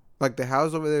 Like the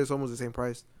house over there is almost the same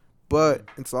price, but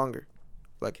it's longer.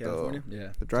 Like California, yeah.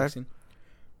 the drive. 16.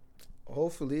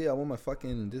 Hopefully, I want my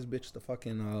fucking this bitch to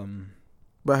fucking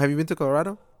But have you been to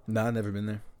Colorado? Nah, I've never been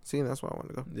there. See, that's why I want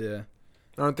to go. Yeah,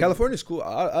 I don't think California's cool.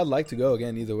 I'd like to go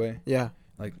again either way. Yeah.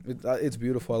 Like it's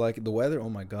beautiful. I like it. The weather. Oh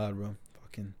my god, bro.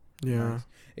 Fucking Yeah. nice.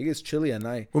 It gets chilly at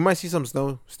night. We might see some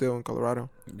snow still in Colorado.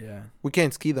 Yeah. We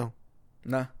can't ski though.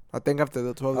 Nah, I think after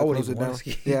the 12, I they wouldn't close it even down. wanna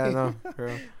ski. Yeah, I know. For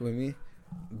real. with me,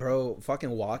 bro.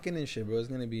 Fucking walking and shit, bro. It's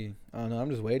gonna be. I don't know. I'm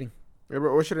just waiting. Yeah,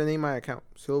 bro, what should I name my account?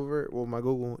 Silver? Well, my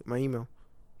Google, my email.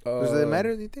 Does it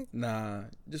matter? Do you think? Nah,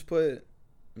 just put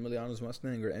Emiliano's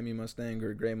Mustang or Emmy Mustang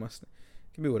or Gray Mustang.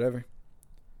 It can be whatever.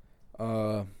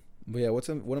 But yeah, what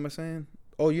am I saying?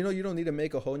 Oh, you don't need to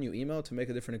make a whole new email to make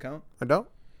a different account. I don't.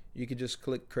 You could just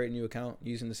click create new account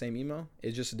using the same email.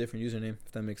 It's just a different username,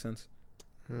 if that makes sense.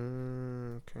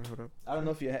 Okay, hold up. I don't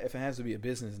know if it has to be a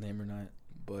business name or not,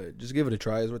 but just give it a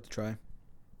try. It's worth a try.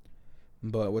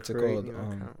 But what's Create it called? new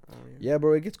account. Oh, Yeah,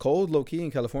 bro, it gets cold low key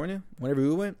in California. Whenever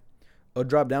we went, it'll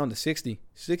drop down to 60.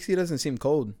 60 doesn't seem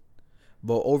cold,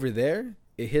 but over there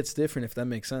it hits different, if that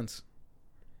makes sense.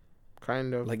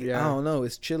 Kind of. Like yeah. I don't know,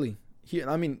 it's chilly here.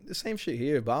 I mean, the same shit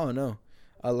here, but I don't know.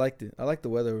 I liked it. I like the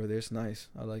weather over there. It's nice.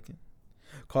 I like it.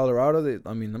 Colorado,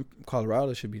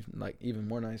 Colorado should be like even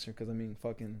more nicer because I mean,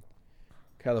 fucking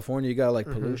California, you got like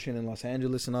pollution in Los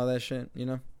Angeles and all that shit. You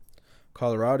know,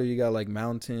 Colorado, you got like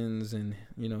mountains and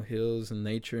hills and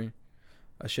nature,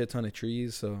 a shit ton of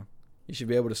trees. So you should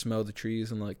be able to smell the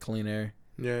trees and like clean air.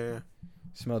 Yeah.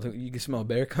 You can smell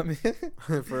bear coming.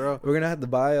 For real. We're gonna have to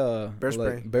buy Bear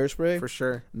spray. Bear spray. For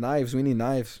sure. Knives. We need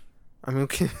knives. I mean,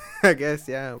 I guess,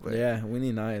 yeah. But Yeah, we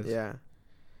need knives. yeah.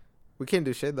 We can't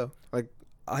do shit, though. Like,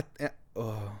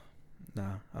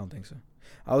 Nah, I don't think so.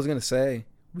 I was gonna say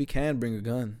we can bring a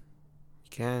gun You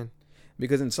can.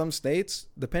 because in some states,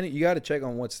 depending, you got to check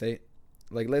on what state.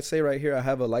 Like, let's say right here, I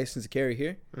have a license to carry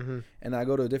here, Mm-hmm. and I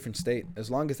go to a different state. As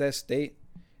long as that state,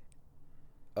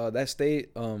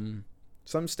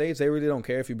 some states they really don't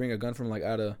care if you bring a gun from like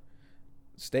out of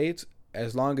states,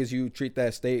 as long as you treat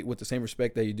that state with the same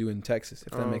respect that you do in Texas,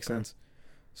 if that makes Okay. sense.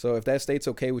 So if that state's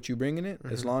okay with you bringing it,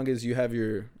 as Mhm. long as you have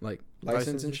your like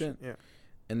license and shit, Yeah.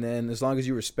 and then as long as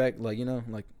you respect, like, you know,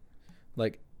 like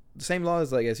the same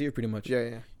laws like as here, pretty much. Yeah,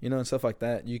 yeah. You know, and stuff like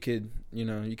that. You could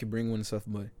bring one and stuff,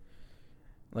 but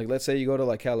like, let's say you go to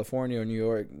like California or New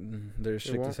York, they're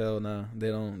strict won't? as hell. Nah, they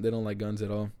don't like guns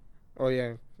at all. Oh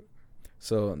yeah.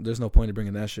 So there's no point in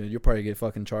bringing that shit. You'll probably get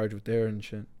fucking charged with there and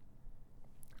shit.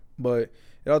 But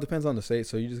it all depends on the state.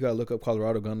 So you just gotta look up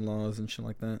Colorado gun laws and shit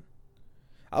like that.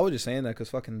 I was just saying that because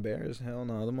fucking bears, hell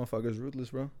no, the motherfucker's ruthless,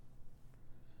 bro.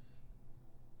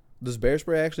 Does bear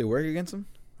spray actually work against them?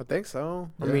 I think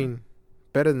so. I Yeah. mean,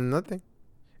 better than nothing.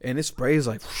 And it sprays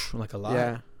like like a lot.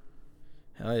 Yeah.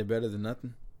 Hell yeah, better than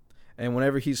nothing. And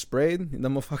whenever he's sprayed, the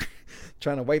motherfucker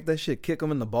trying to wipe that shit, kick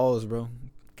him in the balls, bro.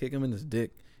 Kick him in his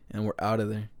dick, and we're out of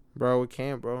there. Bro, we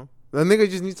can't, bro. The nigga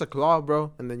just needs a claw,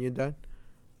 bro, and then you're done.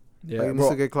 Yeah, like, he needs bro.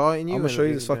 to get claw in you. I'm gonna and show you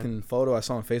then this you're fucking photo I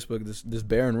saw on Facebook. This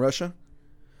bear in Russia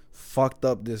fucked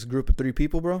up this group of 3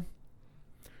 people, bro.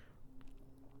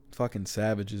 Fucking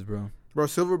savages, bro. done. Bro,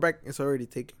 Silverback is already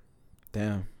taken.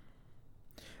 Damn.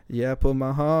 Yeah, I put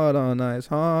my heart on ice,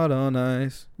 heart on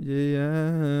ice.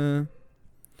 Yeah.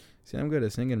 See, I'm good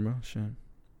at singing, bro. Shit.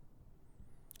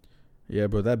 Yeah,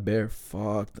 bro, that bear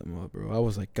fucked them up, bro. I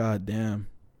was like, God damn.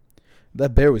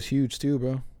 That bear was huge too,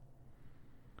 bro.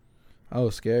 I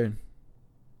was scared.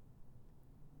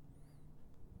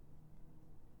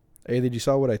 Hey, did you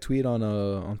saw what I tweet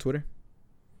on Twitter?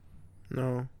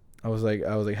 No. I was like,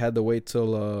 had to wait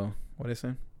till what did I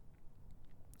say?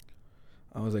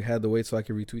 I was like, had to wait so I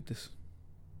could retweet this.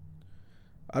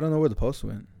 I don't know where the post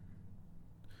went.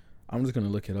 I'm just gonna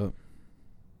look it up.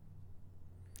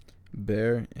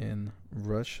 Bear in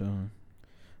Russia.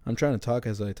 I'm trying to talk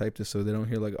as I type this so they don't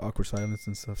hear like awkward silence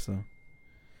and stuff. So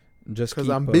just Because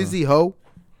keep, I'm busy, ho.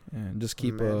 Yeah, just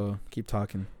keep Man. keep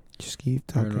talking. Just keep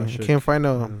Bear in talking. I Russia, can't find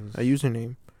a 'cause-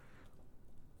 username.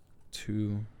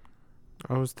 To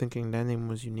I was thinking that name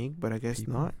was unique, but I guess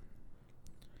people. not.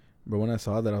 Bro, when I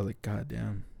saw that, I was like, God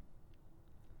damn.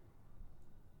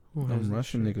 Who has Them this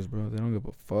Russian shit? niggas, bro, they don't give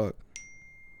a fuck.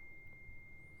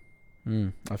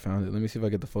 I found it. Let me see if I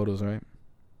get the photos right.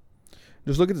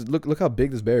 Just look at this. Look how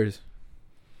big this bear is.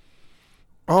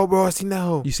 Oh, bro, I seen that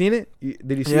hoe. You seen it?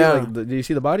 Did you see Yeah. it? Like, did you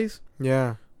see the bodies,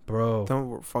 Yeah. bro? Don't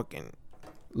were fucking.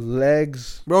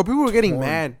 Legs. Bro, people were getting Torn.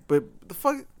 mad, but the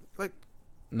fuck,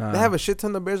 Nah. they have a shit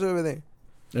ton of bears over there.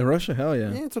 in Russia. Hell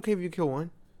yeah. Yeah, it's okay if you kill one.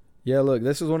 Yeah. Look,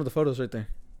 this is one of the photos right there.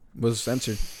 Was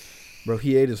censored, bro.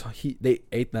 They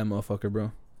ate that motherfucker,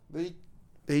 bro. They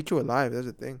eat you alive. That's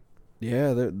the thing.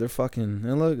 Yeah, they're fucking.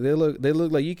 And look, they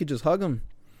look like you could just hug them.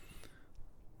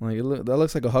 Like that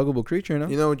looks like a huggable creature, you know?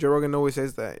 You know, Joe Rogan always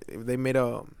says that if they made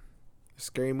a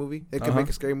scary movie, they could make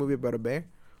a scary movie about a bear.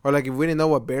 Or like if we didn't know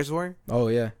what bears were, Oh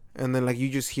yeah, and then like you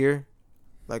just hear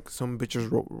like some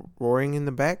bitches roaring in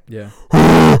the back. yeah,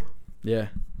 yeah.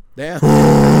 Damn.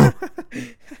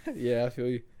 Yeah, I feel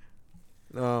you.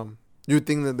 You would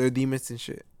think that they're demons and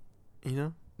shit. You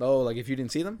know, Oh, like if you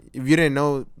didn't see them? if you didn't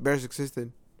know bears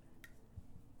existed,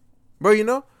 bro. You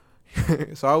know,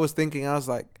 so I was thinking, I was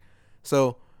like,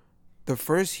 so the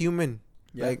first human,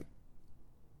 Yeah.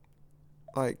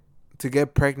 like to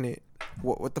get pregnant,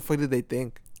 what the fuck did they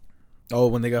think? Oh,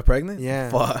 when they got pregnant? Yeah.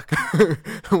 Fuck.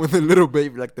 When the little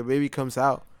baby, like the baby comes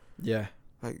out, Yeah.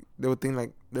 like they would think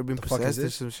like they're being The fuck is possessed or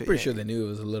this? some shit. Pretty yeah. sure they knew it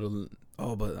was a little.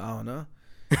 Oh, but I don't know.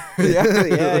 yeah,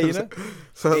 Yeah, you know.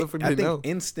 So how the fuck I did they think know?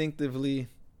 instinctively,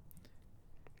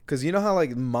 because you know how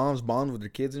like moms bond with their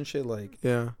kids and shit. Like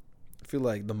Yeah. I feel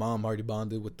like the mom already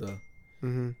bonded with the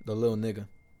little nigga,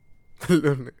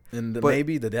 Mm-hmm. and But-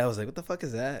 maybe the dad was like, "What the fuck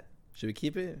is that? Should we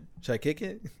keep it? Should I kick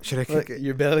it? Should I Like, kick it?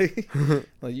 your belly?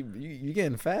 Like you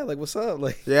getting fat? Like what's up?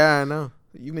 Like Yeah, I know.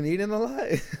 you been eating a lot?"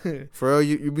 For real,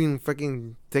 you been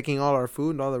fucking taking all our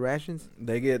food and all the rations.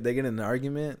 They get in an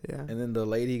argument, Yeah. and then the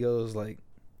lady goes like,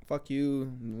 "Fuck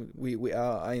you,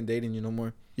 I ain't dating you no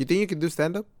more." You think you could do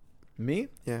stand up? Me?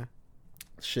 Yeah.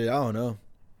 Shit, I don't know.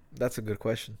 That's a good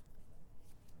question.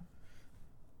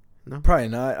 No? Probably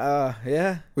not.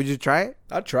 Yeah, Would you try it?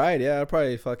 I tried. Yeah, I'd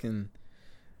probably fucking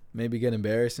maybe get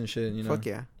embarrassed and shit, you know. Fuck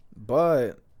yeah.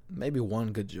 But maybe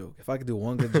one good joke. If I could do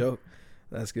one good joke,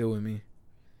 that's good with me.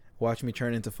 Watch me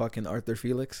turn into fucking Arthur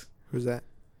Felix. Who's that?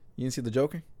 You didn't see the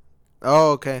Joker?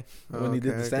 Oh, okay. when he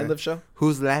did the stand-up show.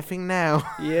 Who's laughing now?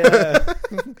 Yeah.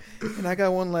 And I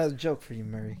got one last joke for you,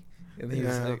 Murray. And he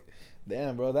was Yeah. like,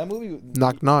 "Damn, bro, that movie.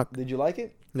 Knock knock. Did you like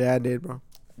it, Yeah, I did, bro.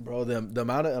 bro? The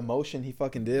amount of emotion he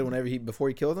fucking did before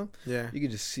he killed him, Yeah. you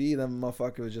could just see that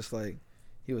motherfucker was just like,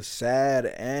 he was sad,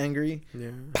 angry.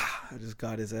 Yeah. I just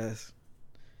got his ass.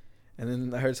 And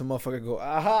then I heard some motherfucker go,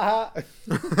 ah ha ha,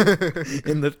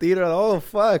 in the theater. Oh,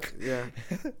 fuck. Yeah.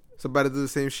 It's about to do the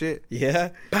same shit. Yeah.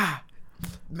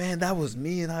 Man, that was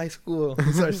me in high school.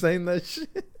 Start saying that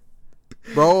shit.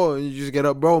 Bro, you just get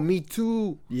up, bro. Me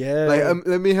too. Yeah. Like,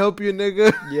 let me help you,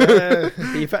 nigga.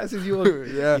 Yeah. He passes you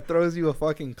Yeah. He throws you a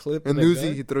fucking clip. A and Uzi.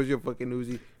 gun. He throws you a fucking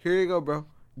Uzi. Here you go, bro.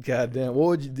 God damn. What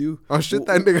would you do? I'll shit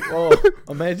that nigga. Oh,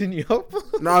 imagine you help.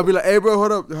 No, I'll be like, hey, bro,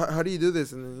 hold up. How do you do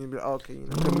this? And then he'll be like, oh, okay,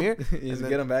 come here. You And just then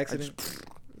get him by I accident. just-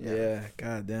 Yeah.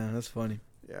 God damn. That's funny.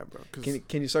 Yeah, bro. 'Cause-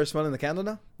 Can you start smelling the candle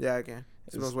now? yeah, I can.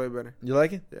 It smells way better. You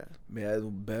like it? Yeah. Yeah, it's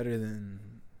better than.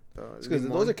 It's Because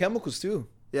those are chemicals too.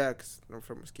 Yeah, because I'm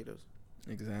from mosquitoes.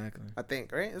 Exactly. I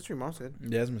think, right? That's what your mom said.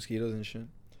 Yeah, it's mosquitoes and shit.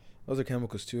 Those are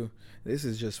chemicals too. This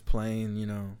is just plain,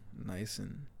 nice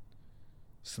and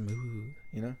smooth,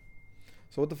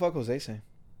 So what the fuck was they saying?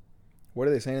 What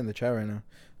are they saying in the chat right now?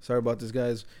 Sorry about this,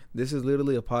 guys. This is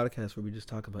literally a podcast where we just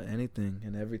talk about anything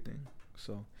and everything.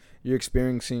 So you're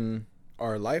experiencing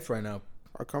our life right now,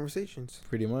 Our conversations.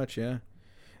 pretty much, yeah.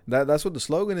 That's what the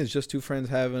slogan is. Just two friends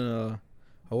having a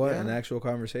what? Yeah. An actual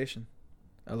conversation.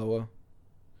 LOL.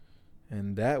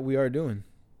 And that we are doing.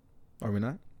 Are we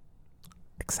not?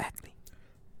 Exactly.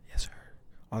 Yes, sir.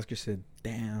 Oscar said,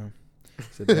 damn.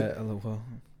 Said that, LOL.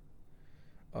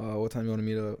 What time you want to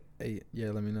meet up? 8. Yeah,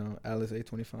 let me know. Alice,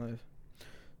 8:25.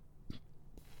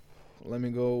 Let me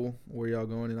go where y'all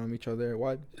going and I'll meet y'all there.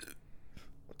 Why?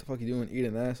 What the fuck you doing?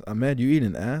 Eating ass? Ahmed, you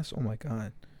eating ass? Oh, my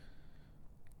God.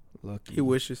 Lucky. He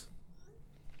wishes.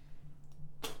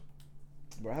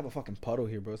 Bro, I have a fucking puddle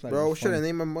here, bro. It's not Bro, even what should I funny.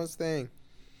 name my Mustang?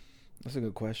 That's a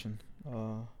good question.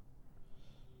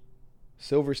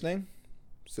 Silver Sting?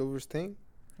 Silver Sting?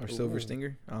 Or Silver Ooh.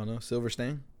 Stinger? I don't know. Silver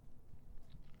Sting?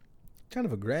 Kind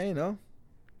of a gray, no?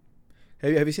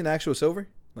 Have you seen the actual silver?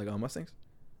 Like on Mustangs?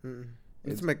 Mm-mm.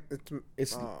 It's- It's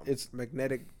It's it's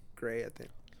magnetic gray, I think.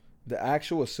 the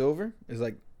actual silver is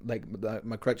like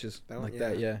my crutches. That one? Like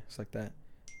that, Yeah. yeah. It's like that.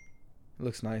 It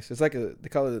looks nice. It's like they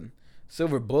call it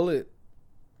silver bullet.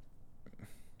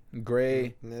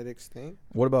 Gray. Magnetic Sting?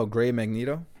 What about gray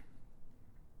Magneto?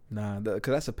 Nah,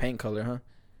 because that's a paint color, huh?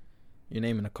 You're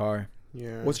naming a car.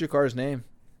 Yeah. What's your car's name?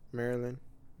 Maryland?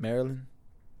 Maryland?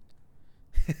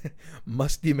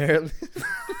 Musty Maryland?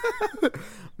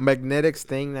 Magnetic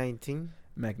Sting 19?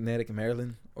 Magnetic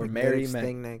Maryland? Or Magnetic Mary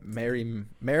Sting 19. Mary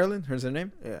Maryland? Here's her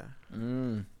name? Yeah.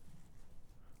 Mm.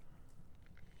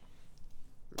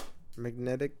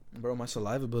 Magnetic. Bro, my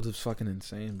saliva build is fucking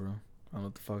insane, bro. I don't know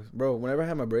what the fuck. Bro, whenever I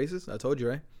had my braces, I told you,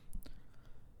 right?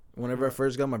 Whenever I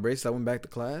first got my braces, I went back to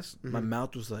class. My Mhm.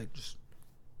 mouth was like, just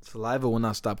saliva will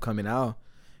not stop coming out.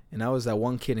 And I was that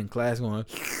one kid in class going,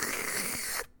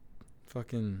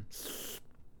 fucking,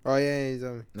 Oh, yeah, he's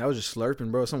on. I was just slurping,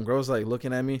 bro. Some girl's like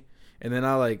looking at me. And then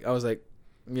I was like,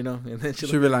 and then she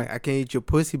She'll be like, I can't eat your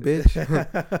pussy, bitch.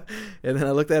 And then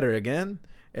I looked at her again.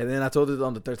 And then I told her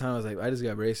on the third time, I was like, I just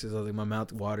got braces. I was like, my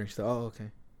mouth watering. She said, oh, okay.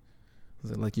 I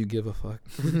was like, you give a fuck.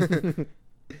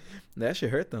 That shit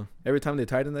hurt, though. Every time they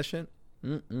tighten that shit.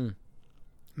 Mm-mm.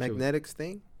 Magnetic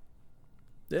Sting?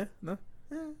 Yeah, no.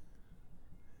 Yeah.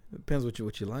 Depends what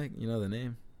you like. You know the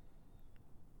name.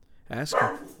 Ask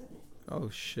her. Oh,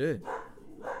 shit.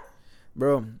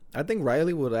 Bro, I think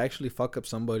Riley would actually fuck up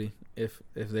somebody if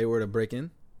they were to break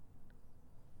in.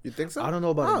 You think so? I don't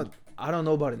know about I don't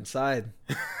know about inside.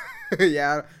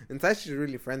 Yeah. Inside, she's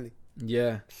really friendly.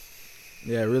 Yeah.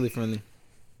 Yeah, really friendly.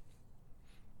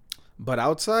 But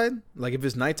outside, like if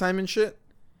it's nighttime and shit,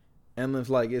 and if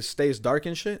like it stays dark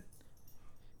and shit,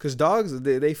 cause dogs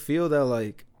they feel that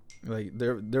like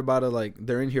they're about to like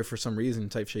they're in here for some reason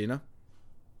type shit, you know.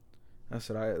 That's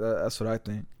what I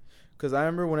think. Cause I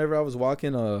remember whenever I was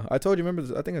walking, I told you,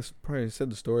 remember? I think I probably said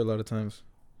the story a lot of times.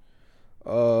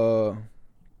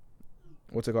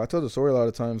 What's it called? I told the story a lot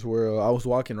of times where I was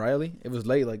walking Riley. It was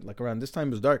late, like around this time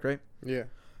it was dark, right? Yeah.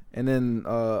 And then,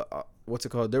 what's it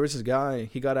called? There was this guy.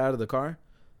 He got out of the car,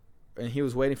 and he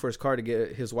was waiting for his car to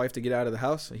get his wife to get out of the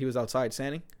house. He was outside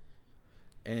standing,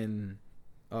 and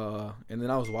then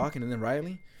I was walking, and then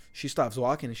Riley, she stops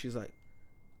walking, and she's like,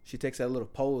 she takes that little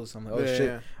pose. I'm like, oh shit,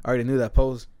 Yeah. I already knew that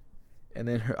pose. And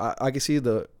then I could see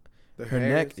her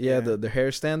neck, the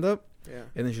hair stand up, Yeah.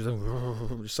 and then she's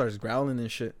like, just starts growling and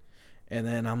shit. And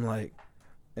then I'm like,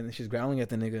 And then she's growling at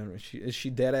the nigga. Is she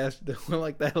dead ass doing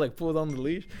like that, like pulled on the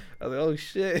leash? I was like, oh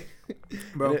shit,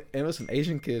 Bro. And it was an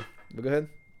Asian kid. But go ahead.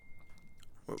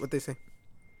 What they say?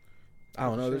 I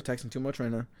don't know. They're texting too much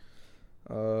right now.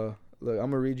 Look,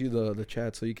 I'm gonna read you the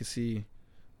chat so you can see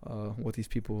what these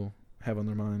people have on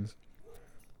their minds.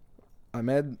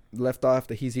 Ahmed left off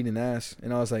that he's eating ass,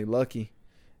 and I was like, lucky.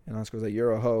 And Oscar was like,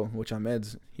 you're a hoe, which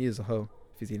he is a hoe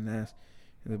if he's eating ass.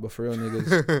 And like, but for real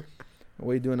niggas,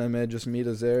 what you doing, Ahmed? Just meet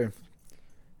us there,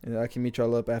 and I can meet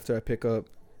y'all up after I pick up.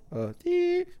 I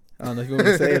don't know if you want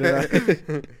me to say it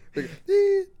or not.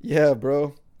 Yeah,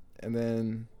 bro. And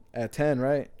then at 10,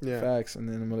 right? Yeah. Facts. And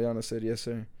then Emiliano said, yes,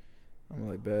 sir. I'm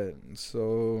like, bet.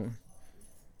 So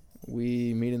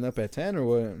we meeting up at 10 or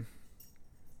what?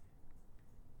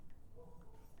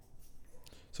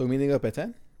 So meeting up at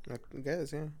 10? I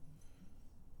guess, yeah.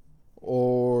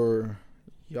 Or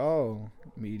y'all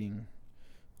meeting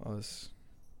us?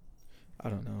 I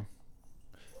don't know.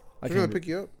 I Who's gonna pick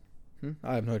you up?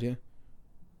 I have no idea.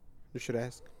 You should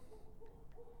ask.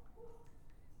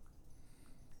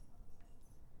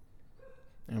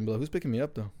 And I'm like, who's picking me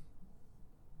up though?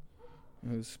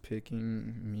 Who's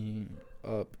picking me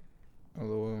up?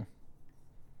 LOL.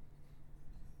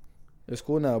 It's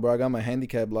cool now, bro. I got my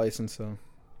handicap license, so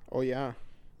Oh yeah.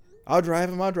 I'll drive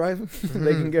him.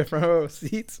 They can get front row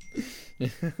seats.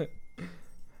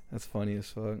 That's funny as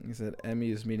fuck. He said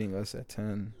Emmy is meeting us at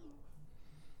 10.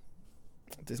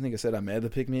 This nigga said Ahmed to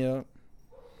pick me up.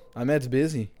 Ahmed's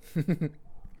busy.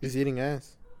 He's eating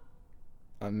ass.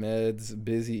 Ahmed's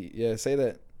busy. Yeah, say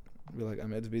that. Be like,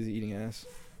 Ahmed's busy eating ass.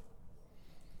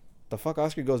 The fuck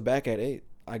Oscar goes back at 8.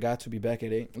 I got to be back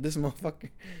at 8. This motherfucker.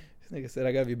 This nigga said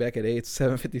I gotta be back at 8. It's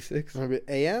 7:56.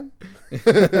 AM?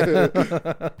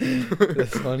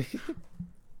 That's funny.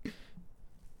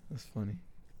 That's funny.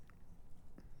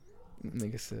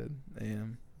 Nigga said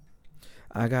AM.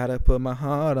 I gotta put my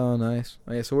heart on ice.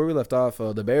 Oh, yeah, so where we left off,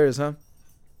 the Bears, huh?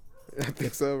 I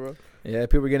think so, bro. Yeah,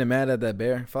 people were getting mad at that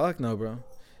bear. Fuck no, bro.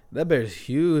 That bear's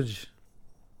huge.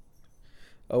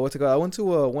 Oh, what's it called? I went to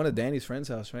one of Danny's friend's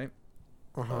house, right?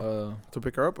 To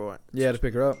pick her up or what? Yeah, to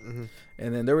pick her up. Mm-hmm.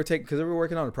 And then they were because they were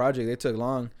working on a project. They took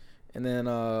long. And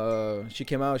then she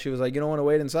came out. She was like, you don't want to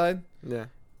wait inside? Yeah.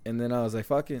 And then I was like,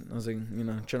 fuck it. I was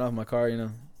like, turn off my car,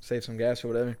 save some gas or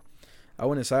whatever. I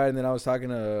went inside, and then I was talking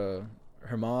to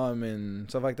her mom and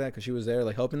stuff like that because she was there,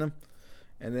 like, helping them.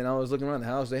 And then I was looking around the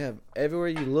house. They have, everywhere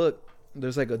you look,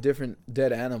 there's, like, a different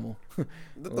dead animal.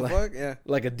 What the fuck? Yeah.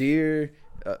 Like a deer.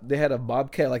 They had a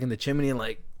bobcat, like, in the chimney and,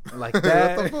 like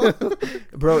that. What the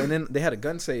fuck? Bro, and then they had a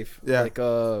gun safe. Yeah. Like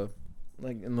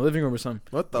in the living room or something.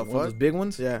 What the Like one of fuck? those big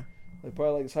ones. Yeah. Like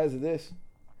probably like the size of this.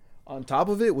 On top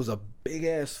of it was a big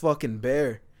ass fucking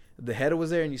bear. The head was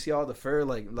there, and you see all the fur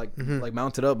like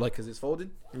mounted up, like, cause it's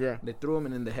folded. Yeah. They threw him,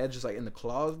 and then the head just like in the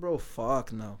claws, bro.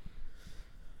 Fuck no.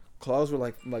 Claws were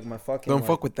like my fucking. Don't like,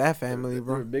 fuck with that family, They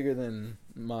were bro. bigger than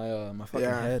my fucking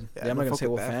Yeah. head. Yeah, Yeah, I'm don't not gonna fuck say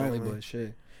with what that family, family. but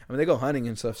shit. I mean, they go hunting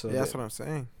and stuff. So Yeah, that's what I'm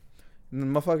saying. And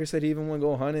the motherfucker said he even went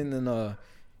go hunting, and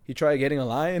he tried getting a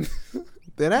lion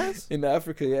Dead ass? in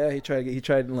Africa. Yeah, he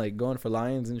tried like going for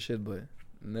lions and shit, but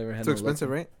never had. Too no luck. expensive,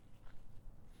 right?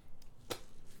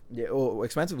 Yeah, oh,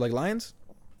 expensive like lions.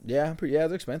 Yeah,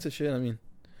 they're expensive shit. I mean,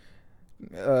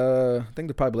 I think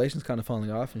the population's kind of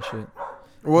falling off and shit.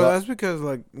 Well, But- that's because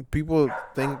like people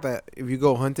think that if you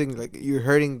go hunting, like you're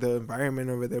hurting the environment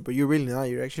over there, but you're really not.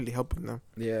 You're actually helping them.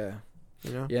 Yeah,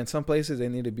 You know. yeah. In some places they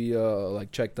need to be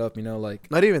like checked up. Like.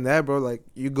 Not even that, bro. Like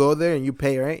you go there and you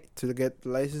pay, right, to get the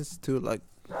license to like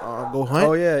go hunt.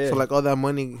 Oh yeah, yeah. So like all that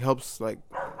money helps like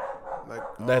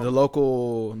that the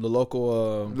local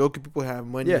local people have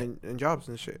money Yeah. and jobs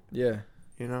and shit. yeah.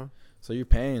 You know. So you're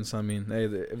paying. So I mean, hey,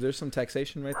 if there's some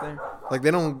taxation right there. Like they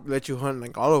don't let you hunt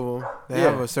like all of them. They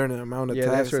Yeah. have a certain amount of Yeah, they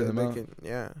have tax a certain that they amount. can.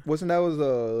 Yeah. Wasn't that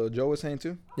what Joe was saying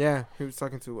too? Yeah. He was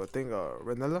talking to I think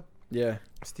Renella, Yeah.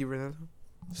 Steve Renella.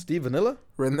 Steve Vanilla?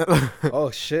 Renella. Oh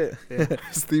shit. Yeah.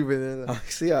 Steve Renella. Oh,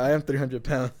 see, I am 300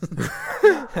 pounds.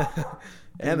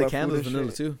 And the My candle's food and vanilla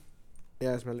shit. too.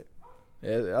 Yeah, I smell it.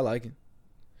 Yeah, I like it.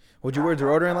 Would you wear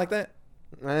deodorant like that?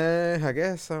 I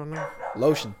guess I don't know.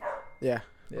 Lotion. Yeah.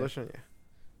 Yeah. Lotion. Yeah.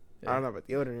 Yeah. I don't know about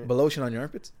deodorant. But lotion on your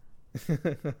armpits? I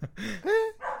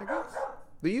guess.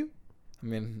 Do you? I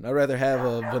mean, I'd rather have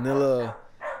a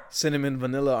cinnamon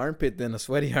vanilla armpit than a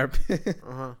sweaty armpit.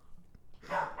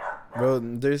 Bro,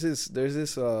 there's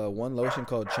this one lotion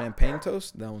called Champagne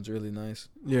Toast. That one's really nice.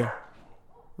 Yeah.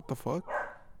 What the fuck?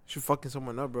 She fucking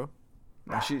someone up, bro.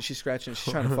 And she's scratching.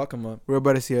 She's trying to fuck him up. We're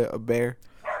about to see a bear.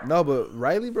 No, but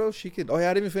Riley, bro, she could. Oh yeah,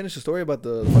 I didn't even finish the story about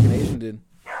the fucking Asian dude.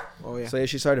 Oh yeah. So yeah,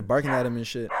 she started barking at him and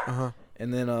shit. Uh huh.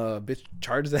 And then bitch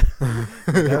charged that.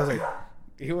 I was like,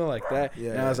 he went like that.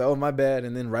 Yeah, And I was like, oh my bad.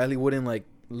 And then Riley wouldn't like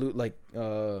let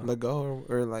go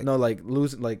or like no, like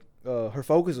lose like her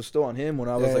focus was still on him when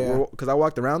I was Yeah, because I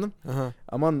walked around him. uh-huh.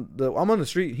 I'm on the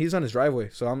street. He's on his driveway,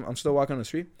 so I'm still walking on the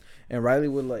street. And Riley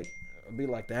would like be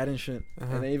like that and shit.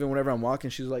 Uh-huh. And then even whenever I'm walking,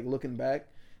 she's like looking back.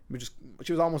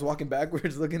 She was almost walking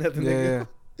backwards, looking at the nigga.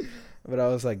 Yeah. But I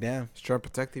was like, damn. She's trying to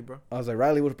protect you, bro. I was like,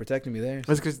 Riley would have protected me there.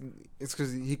 It's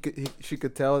because she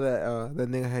could tell that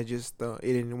that nigga had just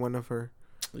eaten one of her.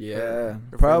 Yeah,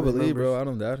 her probably, family bro. members. I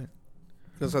don't doubt it.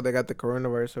 That's how they got the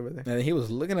coronavirus over there. And he was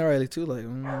looking at Riley too, like,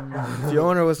 if your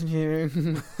owner wasn't here.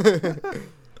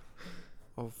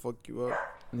 I'll fuck you up.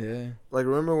 Yeah. Like,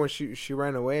 remember when she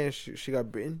ran away and she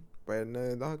got bitten by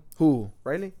another dog? Who?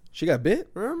 Riley? She got bit?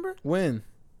 Remember? When?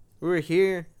 We were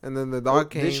here and then the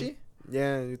dog came. Did she?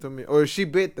 Yeah, you told me. Or she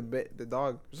bit the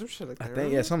dog. Some shit like that. I think,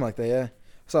 remember? yeah, something like that, yeah. I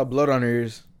saw blood on her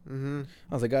ears. Mm-hmm.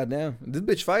 I was like, God damn. This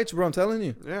bitch fights, bro. I'm telling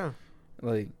you. Yeah.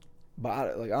 Like, but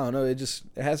I don't know. It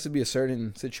has to be a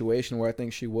certain situation where I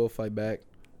think she will fight back.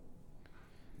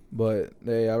 But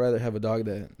I'd rather have a dog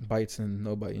that bites than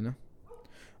nobody, you know?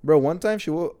 Bro, one time she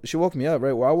woke me up,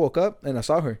 right? Where I woke up and I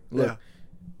saw her. Look, Yeah.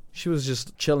 she was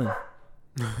just chilling.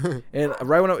 And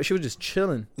right when she was just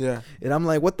chilling. Yeah. And I'm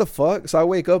like, what the fuck? So I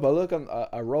wake up, I look,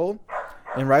 I roll,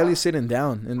 and Riley's sitting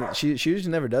down. And she usually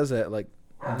never does that. Like,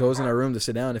 goes in our room to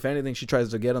sit down. If anything, she tries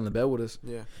to get on the bed with us.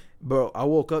 Yeah. Bro, I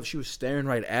woke up, she was staring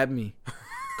right at me.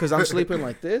 Because I'm sleeping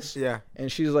like this. Yeah.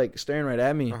 And she's like staring right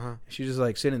at me. Uh-huh. She's just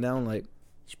like sitting down like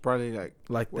She's probably like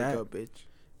wake that. up, bitch.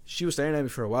 She was staring at me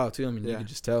for a while too. I mean, you Yeah. could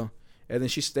just tell. And then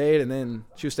she stayed, and then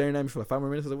she was staring at me for like 5 more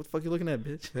minutes. I was like, what the fuck you looking at,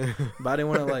 bitch? But I didn't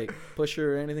want to like push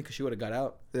her or anything because she would have got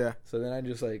out. Yeah. So then I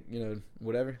just like,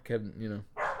 whatever, kept,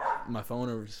 my phone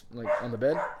or just, like on the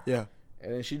bed. Yeah.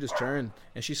 And then she just turned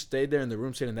and she stayed there in the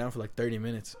room sitting down for like 30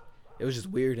 minutes. It was just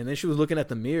weird. And then she was looking at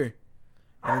the mirror.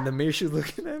 And in the mirror, she was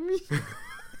looking at me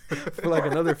for like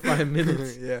another 5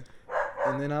 minutes. Yeah.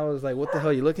 And then I was like, what the hell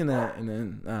are you looking at? And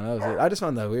then, that was it. I just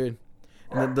found that weird.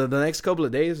 And then the next couple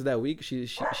of days of that week, she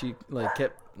like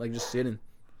kept like just sitting.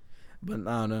 But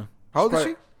I don't know. How old is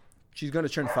she? She's going to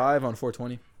turn 5 on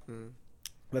 4/20. Mm.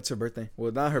 That's her birthday.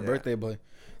 Well, not her Yeah. birthday, but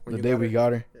When the you day we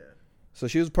got her. Yeah. So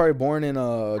she was probably born in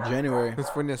January. It's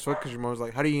funny as fuck because your mom was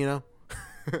like, "How do you know?"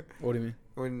 What do you mean?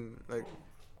 When like.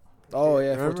 Oh,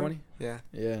 yeah, Remember? 4/20? Yeah.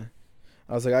 Yeah.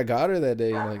 I was like, I got her that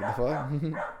day. Like, the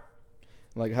fuck?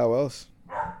 Like, how else?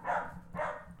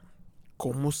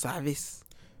 ¿Cómo sabes?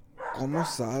 ¿Cómo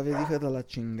sabes, hija de la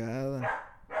chingada?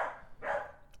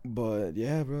 But,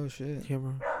 yeah, bro, shit. Yeah,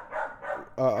 bro.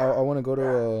 I want to go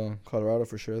to Colorado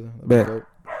for sure, though. Bet.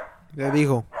 That'd be Ya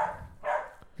dijo.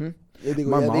 Hmm? Ya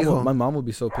digo, dope. ya dijo. My mom would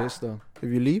be so pissed, though.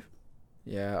 If you leave?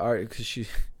 Yeah, all right, because she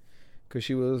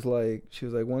was like,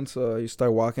 once you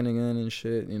start walking again and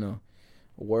shit,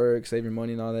 work, save your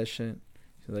money and all that shit.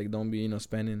 She's like, don't be,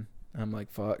 spending. I'm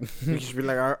like, fuck. You should be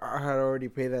like, I had already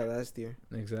paid that last year.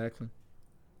 Exactly.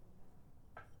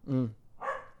 It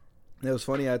was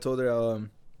funny. I told her,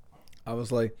 I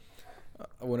was like,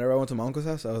 whenever I went to my uncle's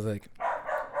house, I was like,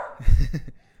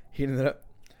 heating it up.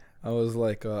 I was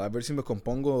like, a ver si me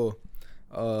compongo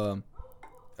en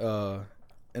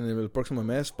el próximo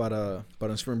mes para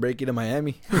un spring break ir a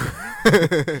Miami.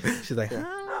 She's like,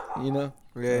 Yeah.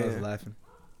 Yeah, I was laughing.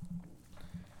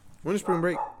 When is spring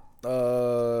break?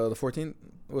 The 14th.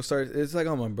 We'll start. It's like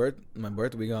on my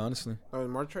birthday week, honestly. Oh, in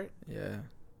March, right? Yeah.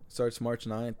 Starts March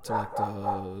 9th to like the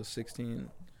 16th.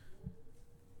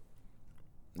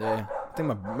 Yeah. I think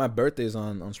my birthday's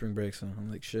on spring break, so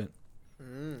I'm like, shit.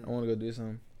 I want to go do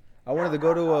something. I wanted to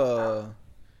go to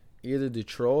either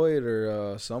Detroit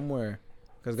or somewhere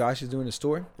because Gosh is doing his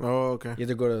tour. Oh, okay.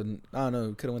 Either go to, I don't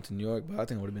know, could have went to New York, but I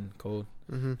think it would have been cold.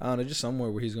 Mm-hmm. I don't know, just somewhere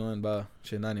where he's going, but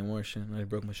shit, not anymore. Shit, I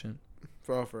broke my shit.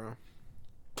 For real.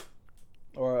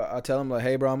 Or I tell him like,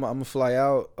 hey, bro, I'm gonna fly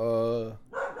out.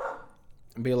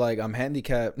 Be like, I'm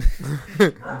handicapped.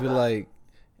 Be like,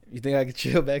 you think I could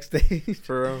chill backstage?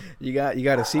 For real. You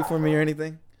got a seat for me or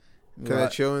anything? Can I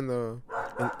chill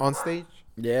on stage?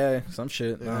 Yeah, some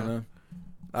shit. I Yeah. don't know.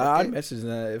 Okay. I'd message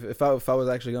that if I was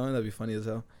actually going. That'd be funny as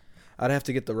hell. I'd have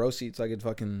to get the row seat so I could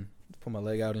fucking put my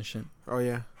leg out and shit. Oh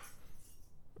yeah.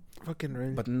 Fucking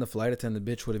really. But then the flight attendant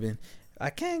bitch would have been, I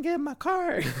can't get my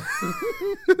card.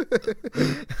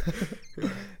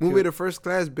 Move it to first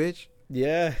class, bitch.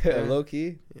 Yeah, Yeah. low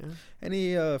key. Yeah.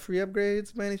 Any free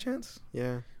upgrades by any chance?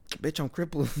 Yeah. Bitch, I'm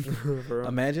crippled. For real.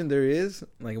 Imagine there is.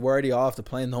 Like, we're already off the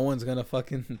plane. No one's gonna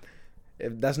fucking.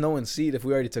 If that's no one's seat if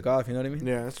we already took off, you know what I mean?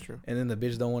 Yeah, that's true. And then the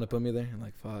bitch don't want to put me there. I'm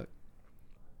like, fuck.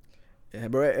 Yeah,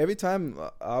 bro. Every time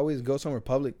I always go somewhere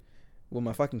public with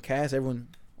my fucking cast, everyone,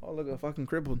 oh, look, I'm fucking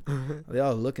crippled. They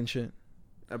all look and shit.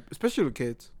 Especially with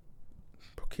kids.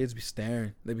 Bro, kids be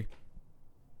staring.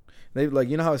 They like,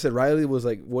 you know how I said Riley was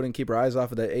like wouldn't keep her eyes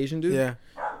off of that Asian dude. Yeah.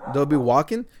 They'll be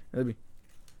walking. And they'll be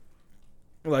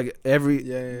like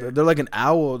they're like an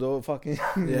owl. They'll fucking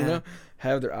you know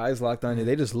have their eyes locked on you.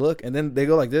 They just look and then they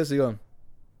go like this. They go.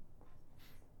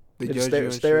 They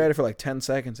just stare at it for like 10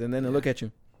 seconds and then they look at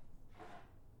you.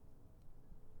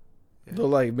 Yeah. They'll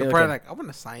like, They're probably like, I want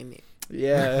to sign it.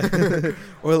 Yeah.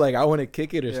 Or like, I want to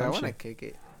kick it or something. I want to kick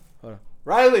it. Hold on.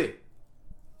 Riley!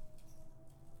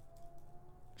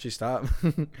 She stopped.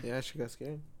 Yeah, she got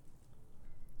scared.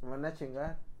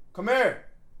 Come here!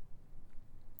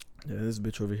 Yeah, this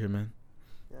bitch over here, man.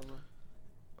 Yeah, man.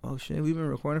 Oh, shit. We've been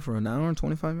recording for an hour and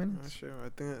 25 minutes. Not sure. I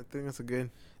think that's a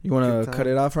good. You want good to time. cut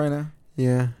it off right now?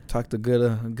 Yeah. Talked a good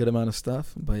amount of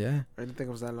stuff, but yeah. I didn't think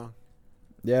it was that long.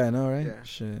 Yeah, I know, right? Yeah.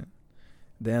 Shit.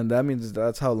 Damn, that means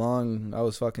that's how long I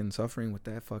was fucking suffering with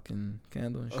that fucking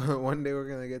candle and shit. One day we're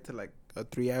gonna get to like a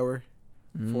 3 hour,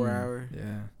 4 hour.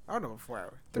 Yeah. I don't know, 4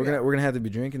 hour. We're gonna have to be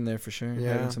drinking there for sure.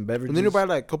 Yeah. Having some beverages. And then you buy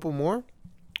like a couple more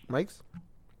mics.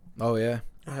 Oh yeah.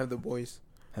 I have the boys.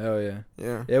 Hell yeah.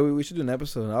 Yeah. Yeah, we should do an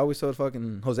episode. I always told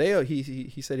fucking Jose,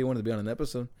 he said he wanted to be on an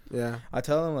episode. Yeah. I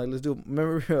tell him like, let's do.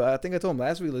 Remember, I think I told him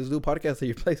last week, let's do a podcast at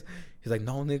your place. He's like,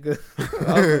 no, nigga.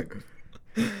 I was like,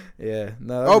 yeah.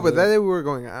 No. Oh, but that day we were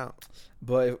going out.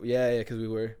 But yeah, because we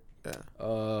were.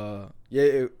 Yeah.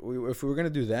 If we were gonna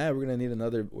do that, we're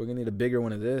gonna need a bigger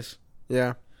one of this.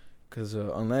 Yeah. Because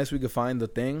unless we could find the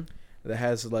thing that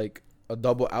has like a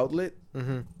double outlet,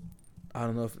 I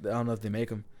don't know if they make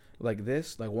them like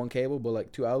this, like one cable, but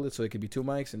like 2 outlets, so it could be 2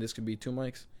 mics, and this could be 2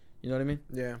 mics. You know what I mean?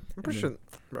 Yeah. I'm pretty sure,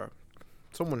 bro.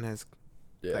 Someone has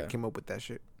that came up with that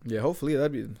shit. Yeah, hopefully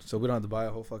that'd be so we don't have to buy a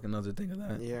whole fucking other thing of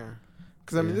that. Yeah.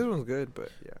 Because I mean, this one's good,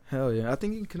 but yeah. Hell yeah, I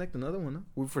think you can connect another one. Huh?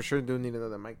 We for sure do need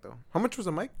another mic though. How much was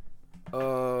a mic?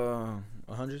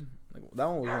 100. Like, that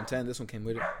one was 110. This one came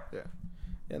with it. Yeah.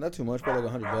 Yeah, not too much, but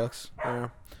like $100. Yeah.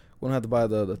 We don't have to buy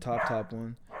the top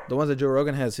one. The ones that Joe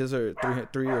Rogan has, his are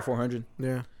 300 or 400.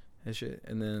 Yeah. And shit.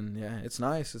 And then yeah, it's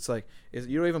nice. It's like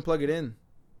you don't even plug it in.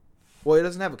 Well, it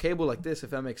doesn't have a cable like this,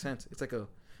 if that makes sense. It's like a.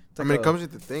 It comes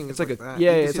with the thing. It's like a that.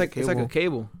 it's like a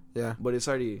cable. Yeah. But it's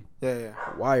already Yeah.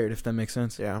 wired, if that makes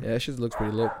sense. Yeah. Yeah, that shit looks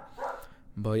pretty lit.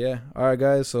 But yeah, all right,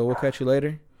 guys. So we'll catch you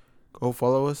later Go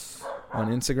follow us on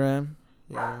Instagram.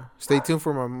 Yeah. Stay tuned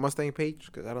for my Mustang page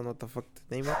because I don't know what the fuck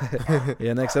the name is.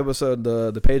 Yeah, next episode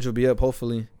the page will be up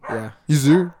hopefully. Yeah. Yes,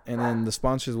 sir. And then the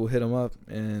sponsors will hit him up,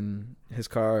 and his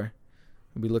car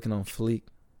will be looking on fleek.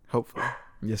 Hopefully.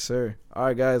 Yes, sir. All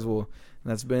right, guys. Well,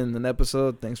 that's been an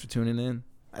episode. Thanks for tuning in.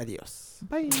 Adios.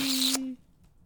 Bye.